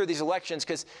something to secure these elections,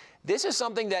 because this is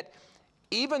something that,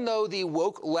 even though the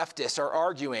woke leftists are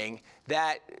arguing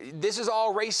that this is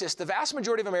all racist, the vast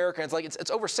majority of Americans,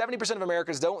 it's over 70% of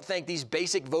Americans, don't think these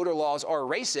basic voter laws are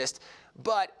racist.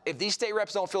 But if these state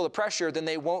reps don't feel the pressure, then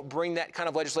they won't bring that kind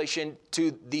of legislation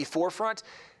to the forefront.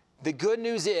 The good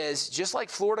news is, just like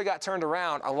Florida got turned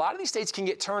around, a lot of these states can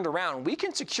get turned around. We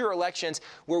can secure elections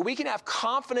where we can have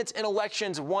confidence in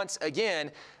elections once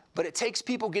again. But it takes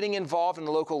people getting involved in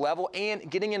the local level and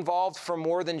getting involved for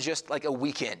more than just like a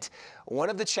weekend. One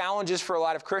of the challenges for a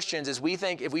lot of Christians is we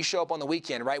think if we show up on the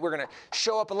weekend, right, we're going to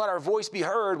show up and let our voice be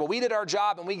heard. Well, we did our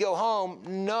job and we go home.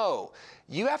 No,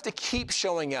 you have to keep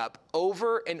showing up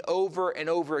over and over and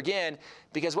over again,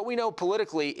 because what we know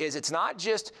politically is it's not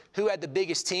just who had the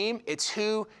biggest team, it's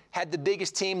who had the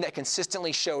biggest team that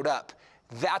consistently showed up.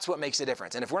 That's what makes a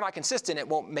difference. And if we're not consistent, it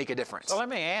won't make a difference. So let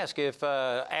me ask, if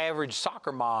an average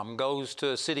soccer mom goes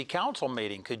to a city council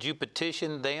meeting, could you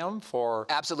petition them for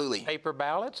Absolutely. paper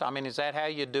ballots? I mean, is that how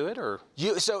you do it, or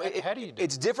how do you do it?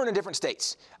 It's different in different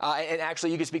states. And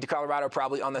actually, you could speak to Colorado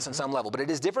probably on this on some level, but it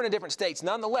is different in different states.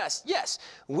 Nonetheless, yes,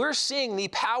 we're seeing the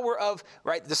power of,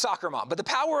 right, the soccer mom, but the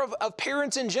power of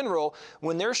parents in general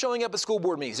when they're showing up at school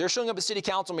board meetings, they're showing up at city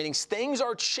council meetings. Things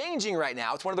are changing right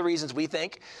now. It's one of the reasons we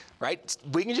think, right,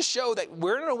 we can just show that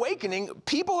we're in an awakening.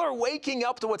 People are waking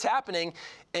up to what's happening,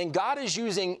 and God is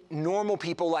using normal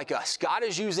people like us. God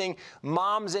is using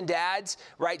moms and dads,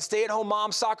 right, stay-at-home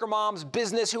moms, soccer moms,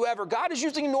 business, whoever. God is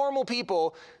using normal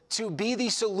people to be the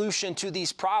solution to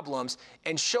these problems,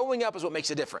 and showing up is what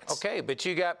makes a difference. Okay, but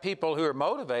you got people who are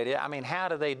motivated. I mean, how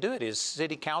do they do it? Is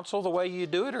city council the way you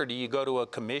do it, or do you go to a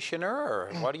commissioner, or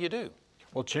what do you do?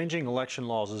 Well, changing election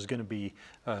laws is going to be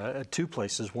two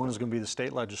places. One is going to be the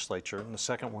state legislature, and the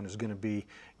second one is going to be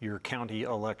your county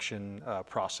election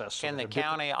process. Can the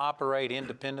county operate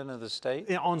independent of the state?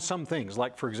 Yeah, on some things,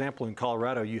 like for example, in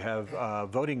Colorado, you have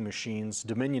voting machines,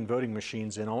 Dominion voting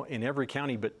machines in every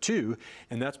county but two,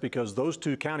 and that's because those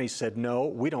two counties said, no,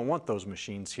 we don't want those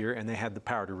machines here, and they had the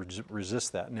power to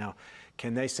resist that. Now,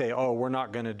 can they say, oh, we're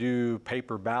not going to do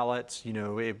paper ballots? You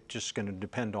know, it's just going to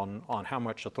depend on how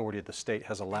much authority the state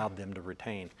has allowed them to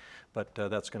retain. But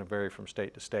that's going to vary from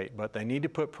state to state. But they need to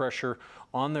put pressure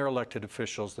on their elected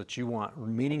officials that you want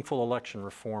meaningful election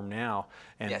reform now.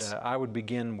 And yes. I would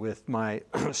begin with my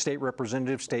state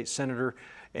representative, state senator,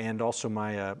 and also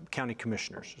my county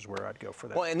commissioners is where I'd go for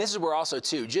that. Well, and this is where also,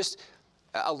 too, just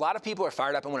a lot of people are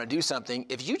fired up and want to do something.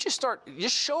 If you just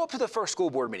show up to the first school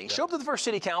board meeting, show up to the first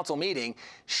city council meeting,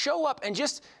 show up and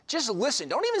just listen.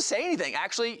 Don't even say anything.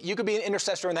 Actually, you could be an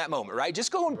intercessor in that moment, right?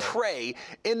 Just go and pray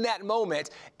in that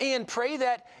moment, and pray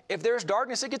that if there's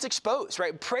darkness, it gets exposed,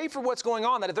 right? Pray for what's going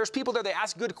on, that if there's people there, they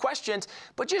ask good questions,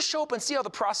 but just show up and see how the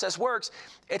process works.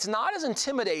 It's not as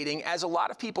intimidating as a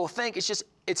lot of people think.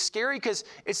 It's scary because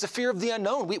it's the fear of the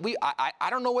unknown. I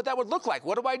don't know what that would look like.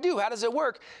 What do I do? How does it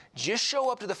work? Just show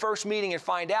up to the first meeting and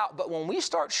find out. But when we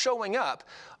start showing up,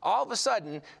 all of a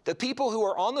sudden, the people who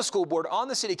are on the school board, on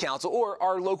the city council, or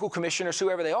our local commissioners,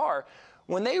 whoever they are,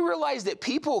 when they realize that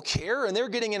people care and they're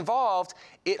getting involved,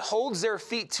 it holds their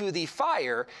feet to the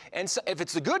fire. And so if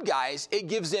it's the good guys, it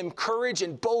gives them courage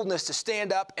and boldness to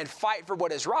stand up and fight for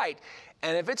what is right.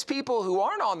 And if it's people who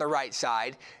aren't on the right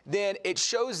side, then it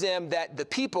shows them that the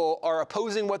people are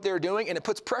opposing what they're doing, and it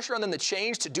puts pressure on them to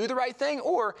change, to do the right thing,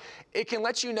 or it can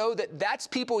let you know that that's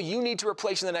people you need to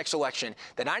replace in the next election,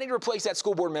 that I need to replace that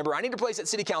school board member, I need to replace that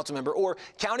city council member, or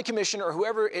county commissioner, or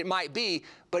whoever it might be,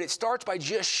 but it starts by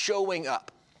just showing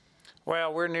up.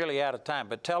 Well, we're nearly out of time,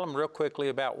 but tell them real quickly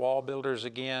about Wall Builders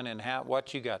again and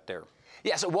what you got there.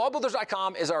 Yeah, so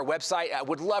wallbuilders.com is our website. I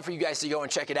would love for you guys to go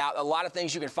and check it out. A lot of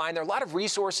things you can find there, a lot of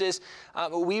resources.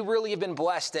 We really have been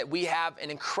blessed that we have an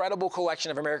incredible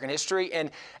collection of American history. And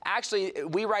actually,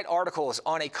 we write articles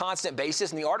on a constant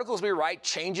basis, and the articles we write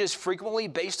changes frequently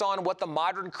based on what the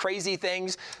modern crazy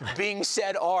things being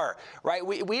said are, right?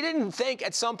 We didn't think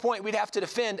at some point we'd have to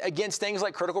defend against things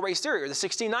like critical race theory or the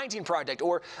 1619 Project,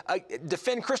 or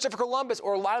defend Christopher Columbus,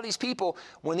 or a lot of these people.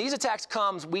 When these attacks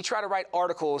comes, we try to write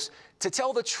articles to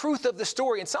tell the truth of the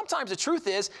story. And sometimes the truth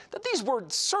is that these were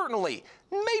certainly,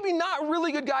 maybe not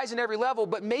really good guys in every level,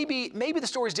 but maybe the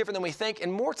story's different than we think.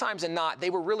 And more times than not, they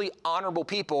were really honorable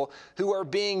people who are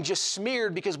being just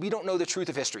smeared because we don't know the truth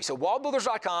of history. So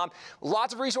wallbuilders.com,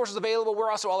 lots of resources available.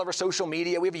 We're also all over social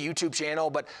media. We have a YouTube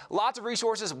channel, but lots of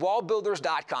resources,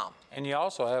 wallbuilders.com. And you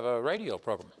also have a radio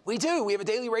program. We do. We have a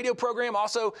daily radio program,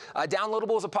 also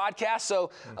downloadable as a podcast.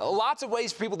 So lots of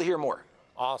ways for people to hear more.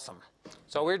 Awesome.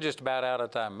 So we're just about out of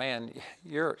time. Man,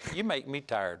 you make me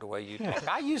tired the way you talk.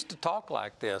 I used to talk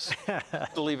like this,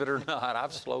 believe it or not.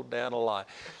 I've slowed down a lot.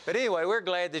 But anyway, we're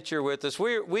glad that you're with us.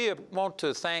 We want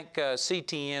to thank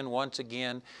CTN once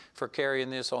again for carrying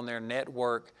this on their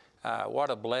network. What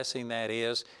a blessing that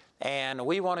is. And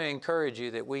we want to encourage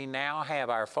you that we now have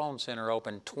our phone center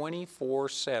open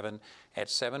 24/7 at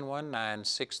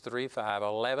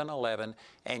 719-635-1111,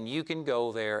 and you can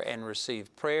go there and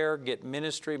receive prayer, get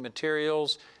ministry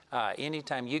materials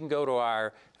anytime. You can go to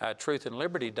our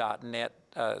truthandliberty.net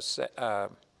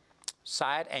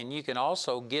site, and you can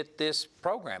also get this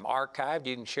program archived.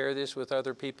 You can share this with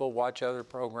other people, watch other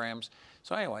programs.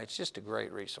 So anyway, it's just a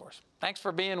great resource. Thanks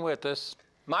for being with us.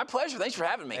 My pleasure. Thanks for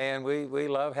having me. And we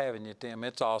love having you, Tim.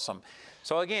 It's awesome.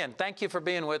 So again, thank you for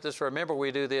being with us. Remember, we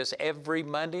do this every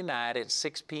Monday night at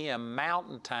 6 p.m.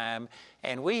 Mountain Time,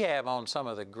 and we have on some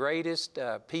of the greatest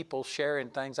people sharing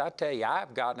things. I tell you,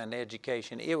 I've gotten an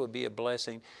education. It would be a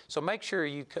blessing. So make sure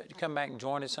you come back and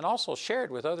join us, and also share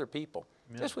it with other people.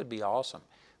 Yeah. This would be awesome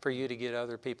for you to get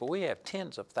other people. We have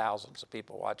tens of thousands of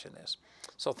people watching this.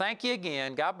 So thank you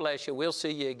again. God bless you. We'll see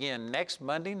you again next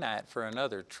Monday night for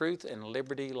another Truth and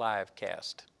Liberty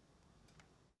Livecast.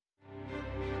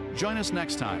 Join us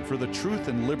next time for the Truth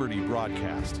and Liberty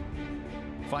broadcast.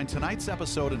 Find tonight's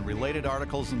episode and related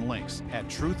articles and links at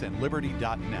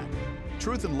truthandliberty.net.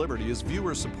 Truth and Liberty is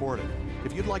viewer supported.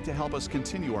 If you'd like to help us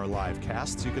continue our live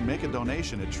casts, you can make a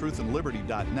donation at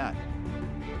truthandliberty.net.